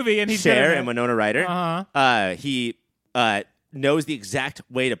dope movie, and he's Cher and Winona Ryder. He knows the exact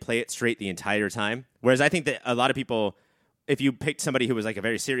way to play it straight the entire time. Whereas I think that a lot of people, if you picked somebody who was a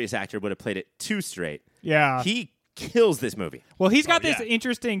very serious actor, would have played it too straight. Yeah. He kills this movie. Well, he's got this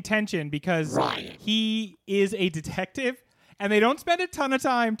interesting tension because he is a detective, and they don't spend a ton of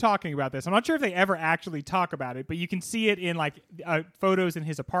time talking about this. I'm not sure if they ever actually talk about it, but you can see it in photos in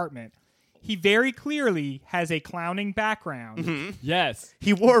his apartment. He very clearly has a clowning background. Mm-hmm. Yes.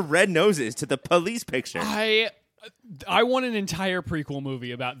 He wore red noses to the police picture. I want an entire prequel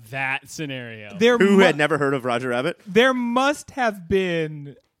movie about that scenario. Who had never heard of Roger Rabbit? There must have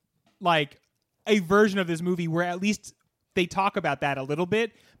been a version of this movie where at least they talk about that a little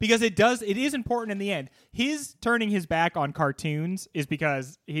bit, because it is important in the end. His turning his back on cartoons is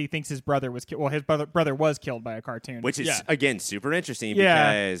because he thinks his brother was killed. Well, his brother was killed by a cartoon. Which is, again, super interesting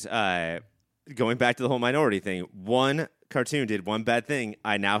because going back to the whole minority thing, one cartoon did one bad thing.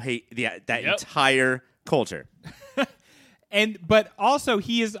 I now hate that entire culture. But also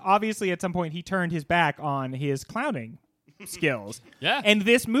he is obviously at some point he turned his back on his clowning skills. Yeah. And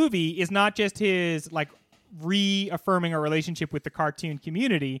this movie is not just his like reaffirming a relationship with the cartoon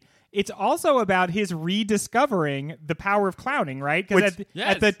community. It's also about his rediscovering the power of clowning, right? Because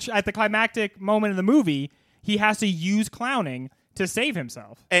at the climactic moment of the movie, he has to use clowning to save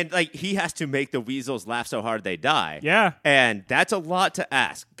himself. And like he has to make the weasels laugh so hard they die. Yeah. And that's a lot to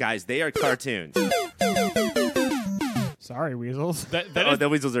ask. Guys, they are cartoons. Sorry, weasels. The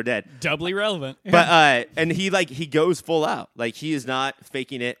weasels are dead. Doubly relevant. But and he goes full out. Like he is not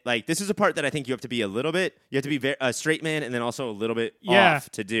faking it. Like this is a part that I think you have to be a straight man and then also a little bit off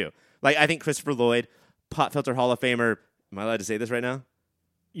to do. Like I think Christopher Lloyd, Pop Filter Hall of Famer. Am I allowed to say this right now?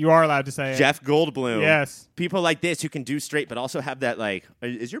 You are allowed to say Jeff Goldblum. Yes. People like this who can do straight, but also have that like,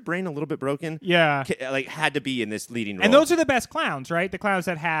 is your brain a little bit broken? Yeah. Like had to be in this leading role. And those are the best clowns, right? The clowns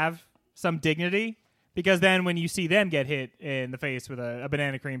that have some dignity. Because then when you see them get hit in the face with a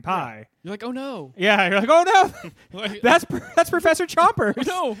banana cream pie. You're like, oh no. Yeah, you're like, oh no. that's Professor Chompers.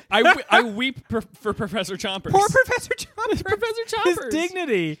 No. I weep for Professor Chompers. Poor Professor Chompers. Professor Chompers. His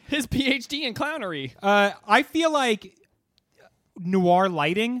dignity. His PhD in clownery. I feel like noir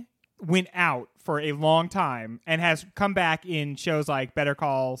lighting went out for a long time and has come back in shows like Better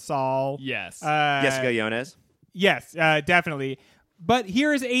Call Saul. Yes. Jessica Jones. Yes, definitely. But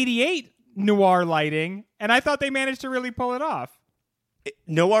here is 88 noir lighting, and I thought they managed to really pull it off.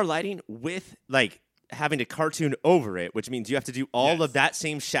 Noir lighting with like having a cartoon over it, which means you have to do all of that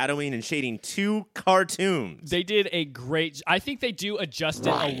same shadowing and shading to cartoons. They did a great. I think they do adjust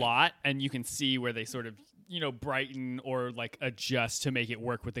it a lot, and you can see where they sort of brighten or like adjust to make it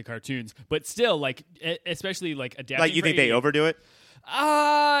work with the cartoons. But still, like especially like adapting. Like you think they overdo it?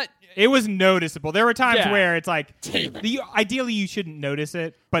 It was noticeable. There were times where it's like, ideally you shouldn't notice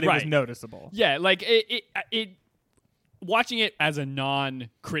it, but it was noticeable. Yeah, like it watching it as a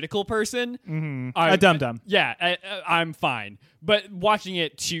non-critical person, a dum-dum. Yeah, I'm fine. But watching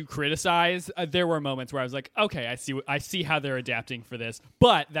it to criticize, there were moments where I was like, okay, I see how they're adapting for this.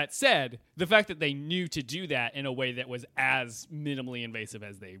 But that said, the fact that they knew to do that in a way that was as minimally invasive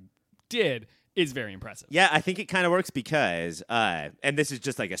as they did is very impressive. Yeah, I think it kind of works because, and this is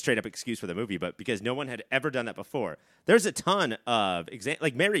just like a straight up excuse for the movie, but because no one had ever done that before. There's a ton of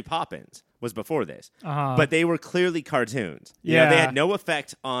like Mary Poppins was before this, but they were clearly cartoons. You know, they had no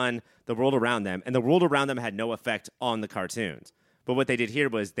effect on the world around them, and the world around them had no effect on the cartoons. But what they did here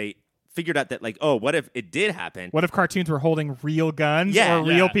was they figured out that, like, oh, what if it did happen? What if cartoons were holding real guns? Yeah. Or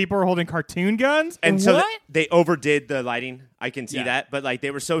real people were holding cartoon guns? And so they overdid the lighting. I can see that. But, like,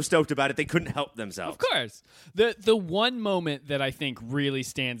 they were so stoked about it, they couldn't help themselves. Of course. The one moment that I think really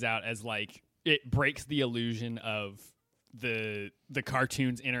stands out as, like, it breaks the illusion of the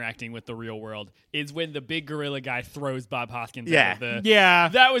cartoons interacting with the real world is when the big gorilla guy throws Bob Hoskins out of the... Yeah.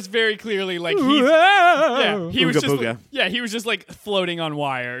 That was very clearly, like, he was just like floating on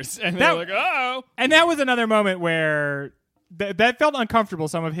wires. And they're like, oh. And that was another moment where... that felt uncomfortable,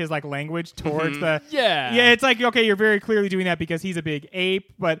 some of his like language towards the... Yeah, it's like, okay, you're very clearly doing that because he's a big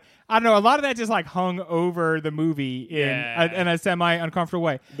ape, but I don't know, a lot of that just like hung over the movie in a semi-uncomfortable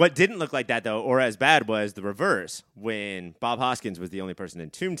way. What didn't look like that, though, or as bad, was the reverse, when Bob Hoskins was the only person in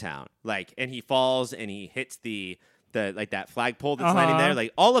Toontown. Like, and he falls and he hits the like that flagpole that's landing there.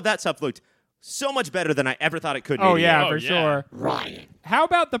 Like, all of that stuff looked so much better than I ever thought it could. Oh, yeah, for sure. Ryan. How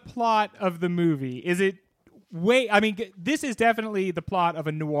about the plot of the movie? Is it... this is definitely the plot of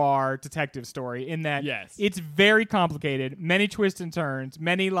a noir detective story in that it's very complicated, many twists and turns,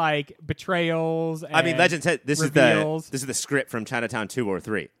 many like betrayals. And Legend said this reveals. is the script from Chinatown 2 or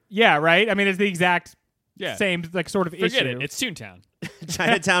 3. Yeah, right. I mean, it's the exact same like sort of Forget issue. it. It's Toontown.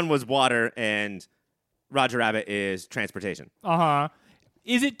 Chinatown was water, and Roger Rabbit is transportation.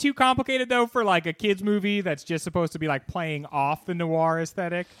 Is it too complicated though for like a kids movie that's just supposed to be like playing off the noir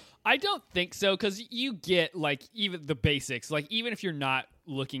aesthetic? I don't think so, because you get, like, even the basics. Like, even if you're not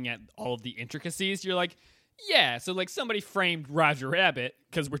looking at all of the intricacies, you're like, yeah, so, like, somebody framed Roger Rabbit,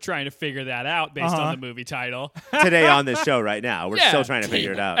 because we're trying to figure that out based on the movie title. Today on this show right now, we're still trying to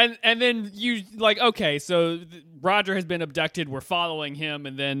figure it out. And then you, like, okay, so Roger has been abducted, we're following him,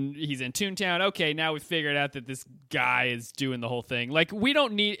 and then he's in Toontown. Okay, now we've figured out that this guy is doing the whole thing. Like, we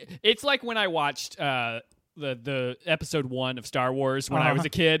don't need... It's like when I watched... the episode 1 of Star Wars when I was a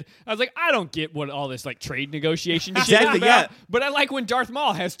kid. I was like, I don't get what all this like trade negotiation shit is about. Yeah. But I like when Darth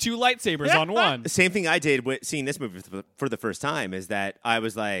Maul has 2 lightsabers on one. The same thing I did with seeing this movie for the first time is that I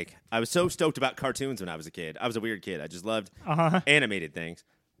was so stoked about cartoons when I was a kid. I was a weird kid. I just loved animated things.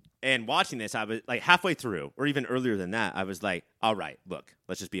 And watching this, I was like halfway through, or even earlier than that, I was like, all right, look,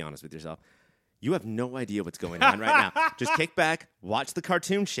 let's just be honest with yourself. You have no idea what's going on right now. Just kick back, watch the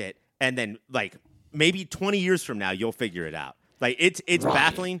cartoon shit, and then like maybe 20 years from now, you'll figure it out. Like it's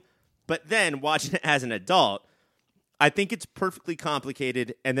baffling, but then watching it as an adult, I think it's perfectly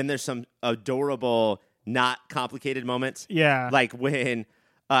complicated, and then there's some adorable, not complicated moments. Yeah. Like when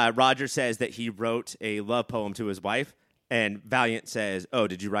Roger says that he wrote a love poem to his wife, and Valiant says, "Oh,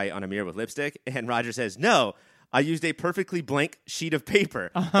 did you write on a mirror with lipstick?" And Roger says, "No, I used a perfectly blank sheet of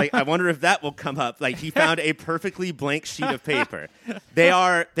paper." Like, I wonder if that will come up. Like, he found a perfectly blank sheet of paper. They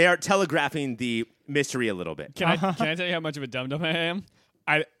are telegraphing the mystery a little bit. Can I tell you how much of a dum-dum I am?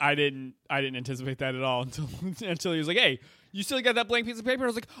 I didn't anticipate that at all until he was like, "Hey, you still got that blank piece of paper?" I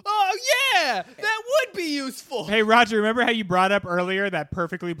was like, "Oh yeah, that would be useful." Hey, Roger, remember how you brought up earlier that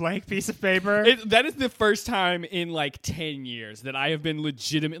perfectly blank piece of paper? That is the first time in like 10 years that I have been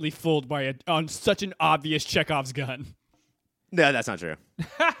legitimately fooled on such an obvious Chekhov's gun. No, that's not true.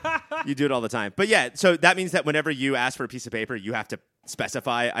 You do it all the time. But yeah, so that means that whenever you ask for a piece of paper, you have to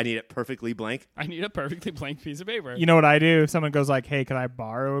specify, I need it perfectly blank. I need a perfectly blank piece of paper. You know what I do? If someone goes like, "Hey, can I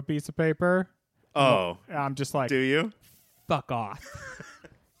borrow a piece of paper?" Oh. I'm just like, do you? Fuck off.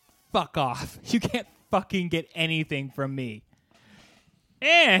 Fuck off. You can't fucking get anything from me.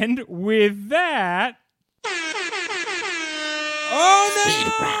 And with that...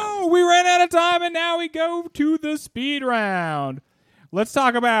 Oh, no! We ran out of time, and now we go to the speed round. Let's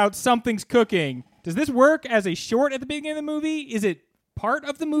talk about Something's Cooking. Does this work as a short at the beginning of the movie? Is it part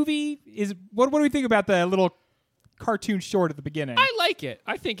of the movie? What do we think about the little cartoon short at the beginning? I like it.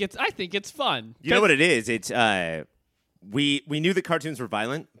 I think it's fun. You know what it is? It's we knew that cartoons were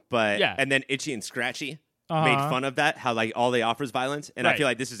violent, but Yeah. and then Itchy and Scratchy made fun of that, how like all they offer is violence, and I Right. feel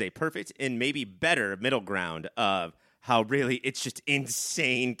like this is a perfect and maybe better middle ground of how really it's just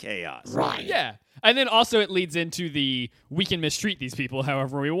insane chaos. Right. Yeah. And then also it leads into we can mistreat these people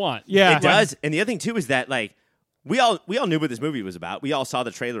however we want. Yeah. It does. And the other thing too is that like we all knew what this movie was about. We all saw the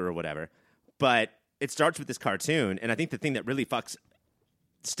trailer or whatever. But it starts with this cartoon, and I think the thing that really fucks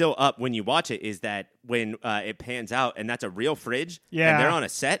still up when you watch it is that when it pans out and that's a real fridge Yeah. and they're on a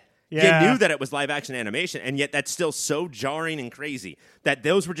set, Yeah. you knew that it was live action animation, and yet that's still so jarring and crazy that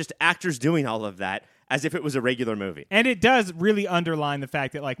those were just actors doing all of that as if it was a regular movie. And it does really underline the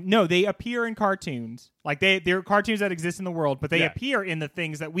fact that, like, no, they appear in cartoons. Like, they're cartoons that exist in the world, but they appear in the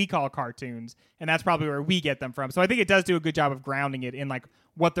things that we call cartoons, and that's probably where we get them from. So I think it does do a good job of grounding it in, like,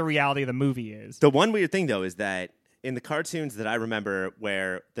 what the reality of the movie is. The one weird thing, though, is that in the cartoons that I remember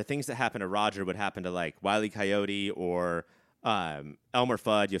where the things that happen to Roger would happen to, like, Wile E. Coyote or Elmer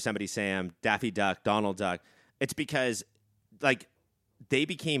Fudd, Yosemite Sam, Daffy Duck, Donald Duck, it's because, like, they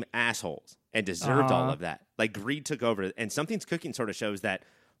became assholes and deserved all of that. Like, greed took over. And Something's Cooking sort of shows that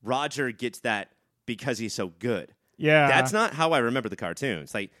Roger gets that because he's so good. Yeah. That's not how I remember the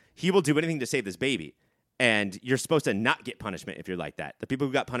cartoons. Like, he will do anything to save this baby. And you're supposed to not get punishment if you're like that. The people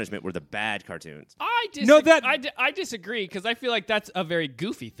who got punishment were the bad cartoons. I disagree because I feel like that's a very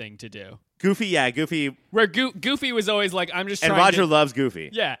Goofy thing to do. Goofy. Where Goofy was always like, I'm just trying and Roger loves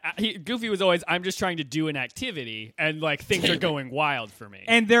Goofy. Yeah, Goofy was always, I'm just trying to do an activity, and like things are going wild for me.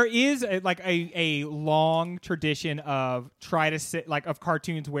 And there is a long tradition of of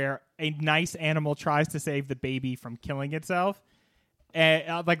cartoons where a nice animal tries to save the baby from killing itself.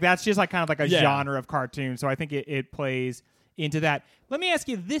 And like that's just like kind of like a genre of cartoon. So I think it plays into that. Let me ask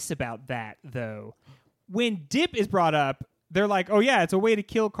you this about that though. When dip is brought up, they're like, "Oh yeah, it's a way to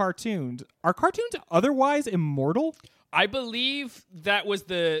kill cartoons." Are cartoons otherwise immortal? I believe that was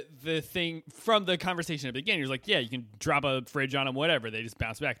the thing from the conversation at the beginning. You're like, yeah, you can drop a fridge on them, whatever. They just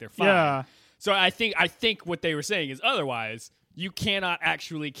bounce back. They're fine. Yeah. So I think what they were saying is otherwise you cannot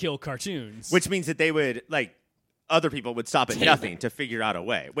actually kill cartoons. Which means that they would like other people would stop at nothing to figure out a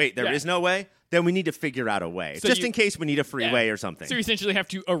way. Wait, there is no way? Then we need to figure out a way. So just in case we need a free way or something. So you essentially have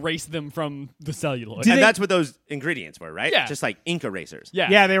to erase them from the celluloid. And that's what those ingredients were, right? Yeah. Just like ink erasers.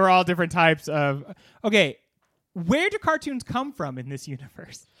 Yeah, they were all different types of... Okay, where do cartoons come from in this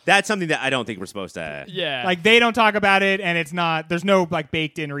universe? That's something that I don't think we're supposed to... Yeah. Like, they don't talk about it, and it's not... There's no, like,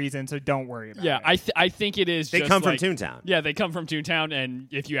 baked-in reason, so don't worry about it. I think it is They just come from like, Toontown. Yeah, they come from Toontown, and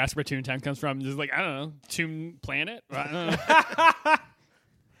if you ask where Toontown comes from, it's like, I don't know, Toon Planet? I don't know.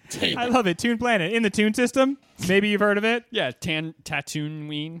 I love it. Toon Planet. In the Toon system. Maybe you've heard of it. Yeah,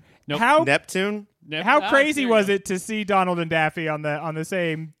 Tatooine. Nope. Neptune? How crazy was it to see Donald and Daffy on the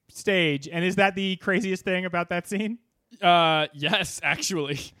same stage? And is that the craziest thing about that scene? Yes,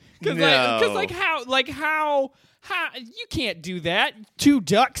 actually. Because how you can't do that. Two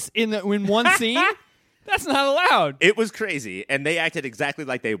ducks in one scene. That's not allowed. It was crazy, and they acted exactly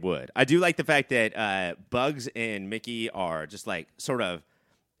like they would. I do like the fact that Bugs and Mickey are just like sort of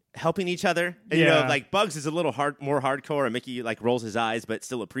helping each other. And, you know, like Bugs is a little more hardcore, and Mickey like rolls his eyes but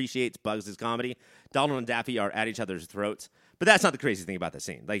still appreciates Bugs' comedy. Donald and Daffy are at each other's throats. But that's not the crazy thing about the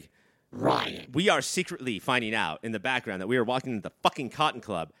scene. Like, Ryan. We are secretly finding out in the background that we are walking into the fucking Cotton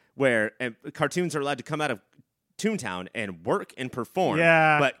Club where cartoons are allowed to come out of Toontown and work and perform,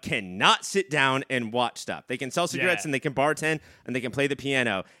 but cannot sit down and watch stuff. They can sell cigarettes and they can bartend and they can play the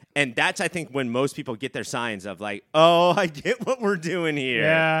piano. And that's, I think, when most people get their signs of like, oh, I get what we're doing here.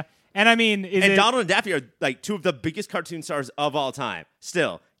 Yeah. And I mean, Donald and Daffy are like two of the biggest cartoon stars of all time.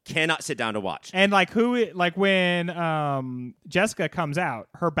 Still cannot sit down to watch. And like when Jessica comes out,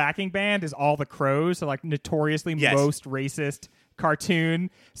 her backing band is all the Crows, so like notoriously most racist cartoon.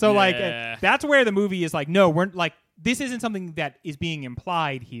 So like that's where the movie is like, no, we're like, this isn't something that is being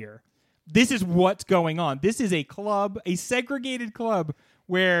implied here. This is what's going on. This is a club, a segregated club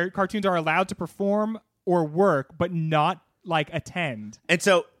where cartoons are allowed to perform or work, but not like attend. And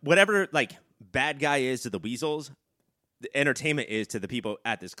so whatever like bad guy is to the Weasels, the entertainment is to the people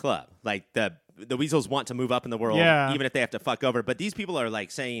at this club. Like the Weasels want to move up in the world, even if they have to fuck over. But these people are like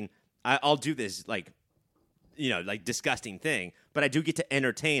saying, I'll do this like, you know, like disgusting thing, but I do get to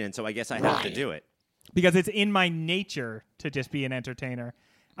entertain, and so I guess I have to do it. Because it's in my nature to just be an entertainer.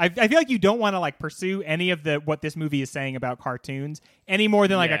 I feel like you don't want to like pursue any of what this movie is saying about cartoons any more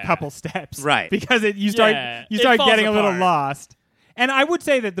than like a couple steps. Right. Because you start getting a little lost. And I would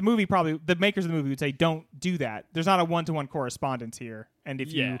say that the makers of the movie would say, don't do that. There's not a one-to-one correspondence here. And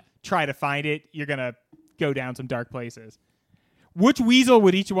if you try to find it, you're going to go down some dark places. Which Weasel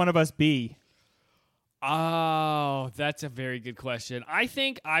would each one of us be? Oh, that's a very good question. I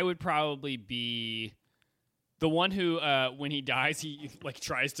think I would probably be the one who, when he dies, he like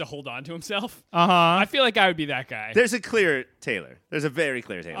tries to hold on to himself. I feel like I would be that guy. There's a clear Taylor. There's a very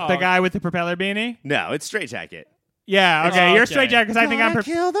clear Taylor. The guy with the propeller beanie? No, it's Straight Jacket. Yeah, okay. You're Straight Jacket because I think I'm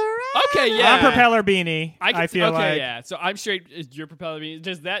Okay, yeah. I'm Propeller Beanie. I feel like. Okay, yeah. So I'm straight. You're Propeller Beanie.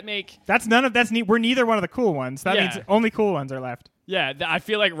 Does that make? That's we're neither one of the cool ones. That means only cool ones are left. Yeah, I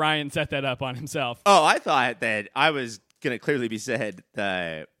feel like Ryan set that up on himself. Oh, I thought that I was gonna clearly be said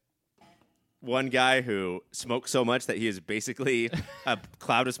one guy who smokes so much that he is basically a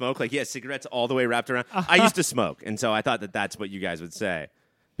cloud of smoke. Like he has cigarettes all the way wrapped around. I used to smoke, and so I thought that that's what you guys would say.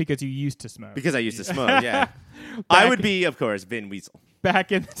 Because you used to smoke. Because I used to smoke, yeah. I would be, of course, Vin Weasel.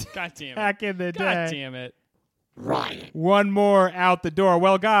 Back in God damn it. Back in the day. God damn it. Ryan. One more out the door.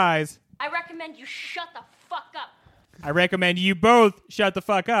 Well, guys. I recommend you shut the fuck up. I recommend you both shut the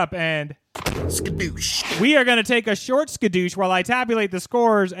fuck up and... Skadoosh. We are going to take a short skadoosh while I tabulate the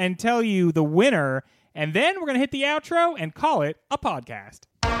scores and tell you the winner. And then we're going to hit the outro and call it a podcast.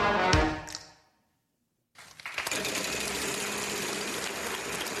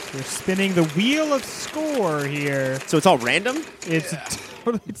 We're spinning the wheel of score here. So it's all random? It's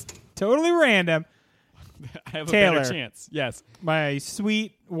totally random. I have Taylor, a better chance. Yes. My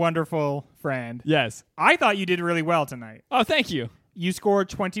sweet, wonderful friend. Yes. I thought you did really well tonight. Oh, thank you. You scored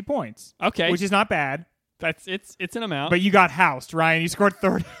 20 points. Okay. Which is not bad. It's an amount. But you got housed, Ryan. You scored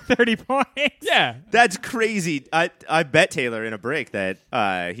 30 points. Yeah. That's crazy. I bet Taylor in a break that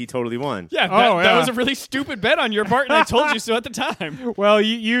he totally won. Yeah, that was a really stupid bet on your part, and I told you so at the time. Well,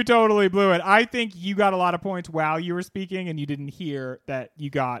 you totally blew it. I think you got a lot of points while you were speaking, and you didn't hear that you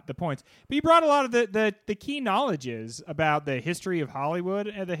got the points. But you brought a lot of the key knowledges about the history of Hollywood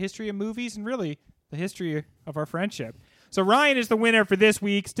and the history of movies and really the history of our friendship. So Ryan is the winner for this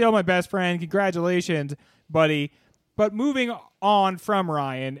week. Still my best friend. Congratulations, buddy. But moving on from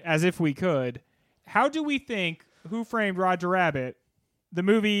Ryan, as if we could, how do we think Who Framed Roger Rabbit, the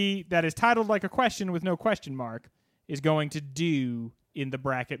movie that is titled like a question with no question mark, is going to do in the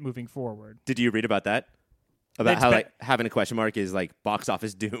bracket moving forward? Did you read about that? About how like having a question mark is like box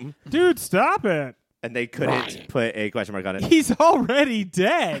office doom? Dude, stop it. And they couldn't put a question mark on it. He's already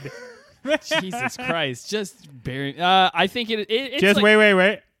dead. Jesus Christ. Just bury... I think it's just like,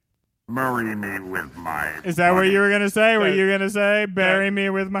 wait. Marry me with my Is that what you were going to say? Were you going to say, bury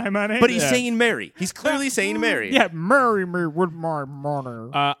me with my money? But he's saying marry. He's clearly saying marry. Yeah, marry me with my money.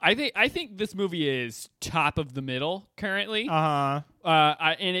 I think this movie is top of the middle currently. Uh-huh.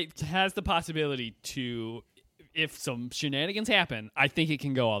 And it has the possibility to... If some shenanigans happen, I think it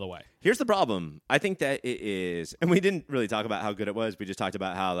can go all the way. Here's the problem. I think that it is... And we didn't really talk about how good it was. We just talked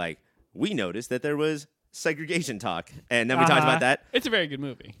about how, like, we noticed that there was segregation talk, and then we talked about that. It's a very good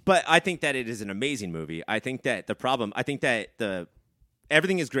movie. But I think that it is an amazing movie. I think that the problem... I think that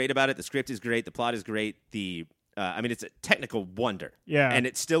everything is great about it. The script is great. The plot is great. It's a technical wonder. Yeah. And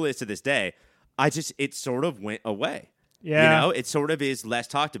it still is to this day. it sort of went away. Yeah. It sort of is less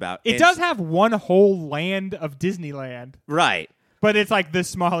talked about. It does have one whole land of Disneyland. Right. But it's like the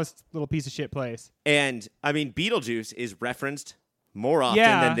smallest little piece of shit place. And, I mean, Beetlejuice is referenced more often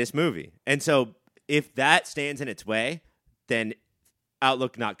than this movie. And so if that stands in its way, then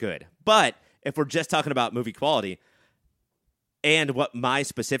outlook not good. But if we're just talking about movie quality and what my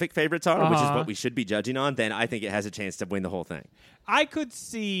specific favorites are, which is what we should be judging on, then I think it has a chance to win the whole thing. I could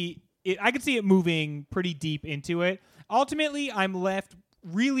see it moving pretty deep into it. Ultimately, I'm left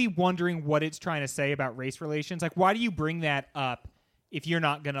really wondering what it's trying to say about race relations. Like, why do you bring that up if you're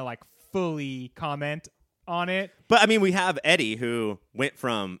not going to, like, fully comment on it? But, I mean, we have Eddie, who went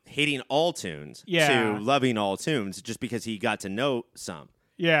from hating all tunes to loving all tunes just because he got to know some.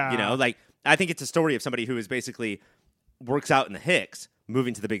 Yeah. Like, I think it's a story of somebody who is basically works out in the Hicks,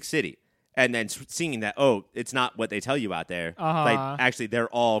 moving to the big city, and then seeing that, oh, it's not what they tell you out there. Like, actually, they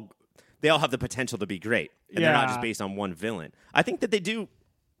all have the potential to be great, and they're not just based on one villain. I think that they do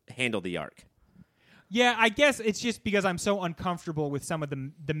handle the arc. Yeah, I guess it's just because I'm so uncomfortable with some of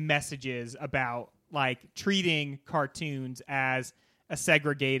the messages about, like, treating cartoons as a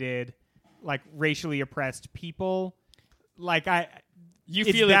segregated, like, racially oppressed people. Like,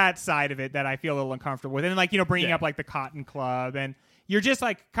 it's that side of it that I feel a little uncomfortable with. And, like, bringing up, like, the Cotton Club. And you're just,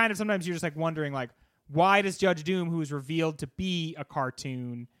 like, kind of sometimes you're just, like, wondering, like, why does Judge Doom, who is revealed to be a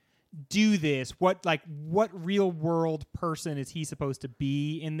cartoon, do this? What real world person is he supposed to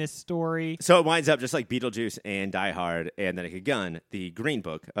be in this story? So it winds up just like Beetlejuice and Die Hard and The Naked Gun, the Green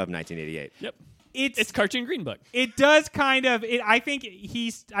Book of 1988. Yep. It's cartoon Green Book. It does kind of. I think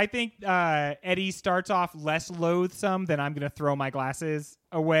Eddie starts off less loathsome than I'm going to throw my glasses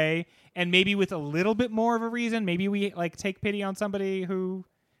away, and maybe with a little bit more of a reason. Maybe we like take pity on somebody who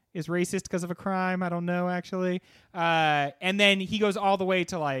is racist because of a crime. I don't know, actually. And then he goes all the way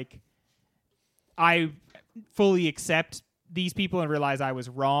to like, I fully accept these people and realize I was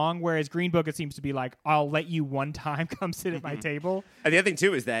wrong. Whereas Green Book, it seems to be like, I'll let you one time come sit at my table. And the other thing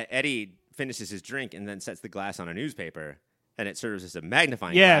too is that Eddie finishes his drink and then sets the glass on a newspaper, and it serves as a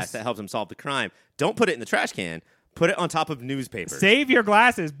magnifying glass that helps him solve the crime. Don't put it in the trash can. Put it on top of newspapers. Save your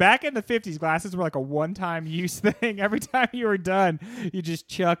glasses. Back in the 50s, glasses were like a one-time use thing. Every time you were done, you just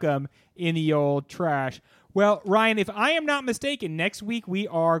chuck them in the old trash. Well, Ryan, if I am not mistaken, next week we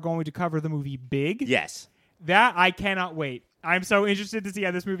are going to cover the movie Big. Yes. That I cannot wait. I'm so interested to see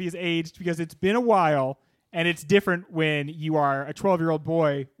how this movie has aged because it's been a while. And it's different when you are a 12-year-old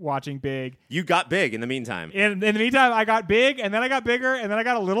boy watching Big. You got big in the meantime. In the meantime, I got big, and then I got bigger, and then I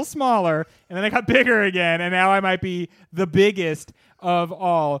got a little smaller, and then I got bigger again, and now I might be the biggest of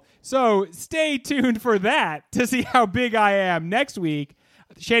all. So stay tuned for that to see how big I am next week.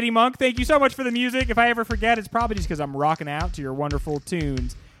 Shady Monk, thank you so much for the music. If I ever forget, it's probably just because I'm rocking out to your wonderful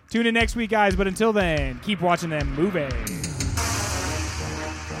tunes. Tune in next week, guys, but until then, keep watching them movies.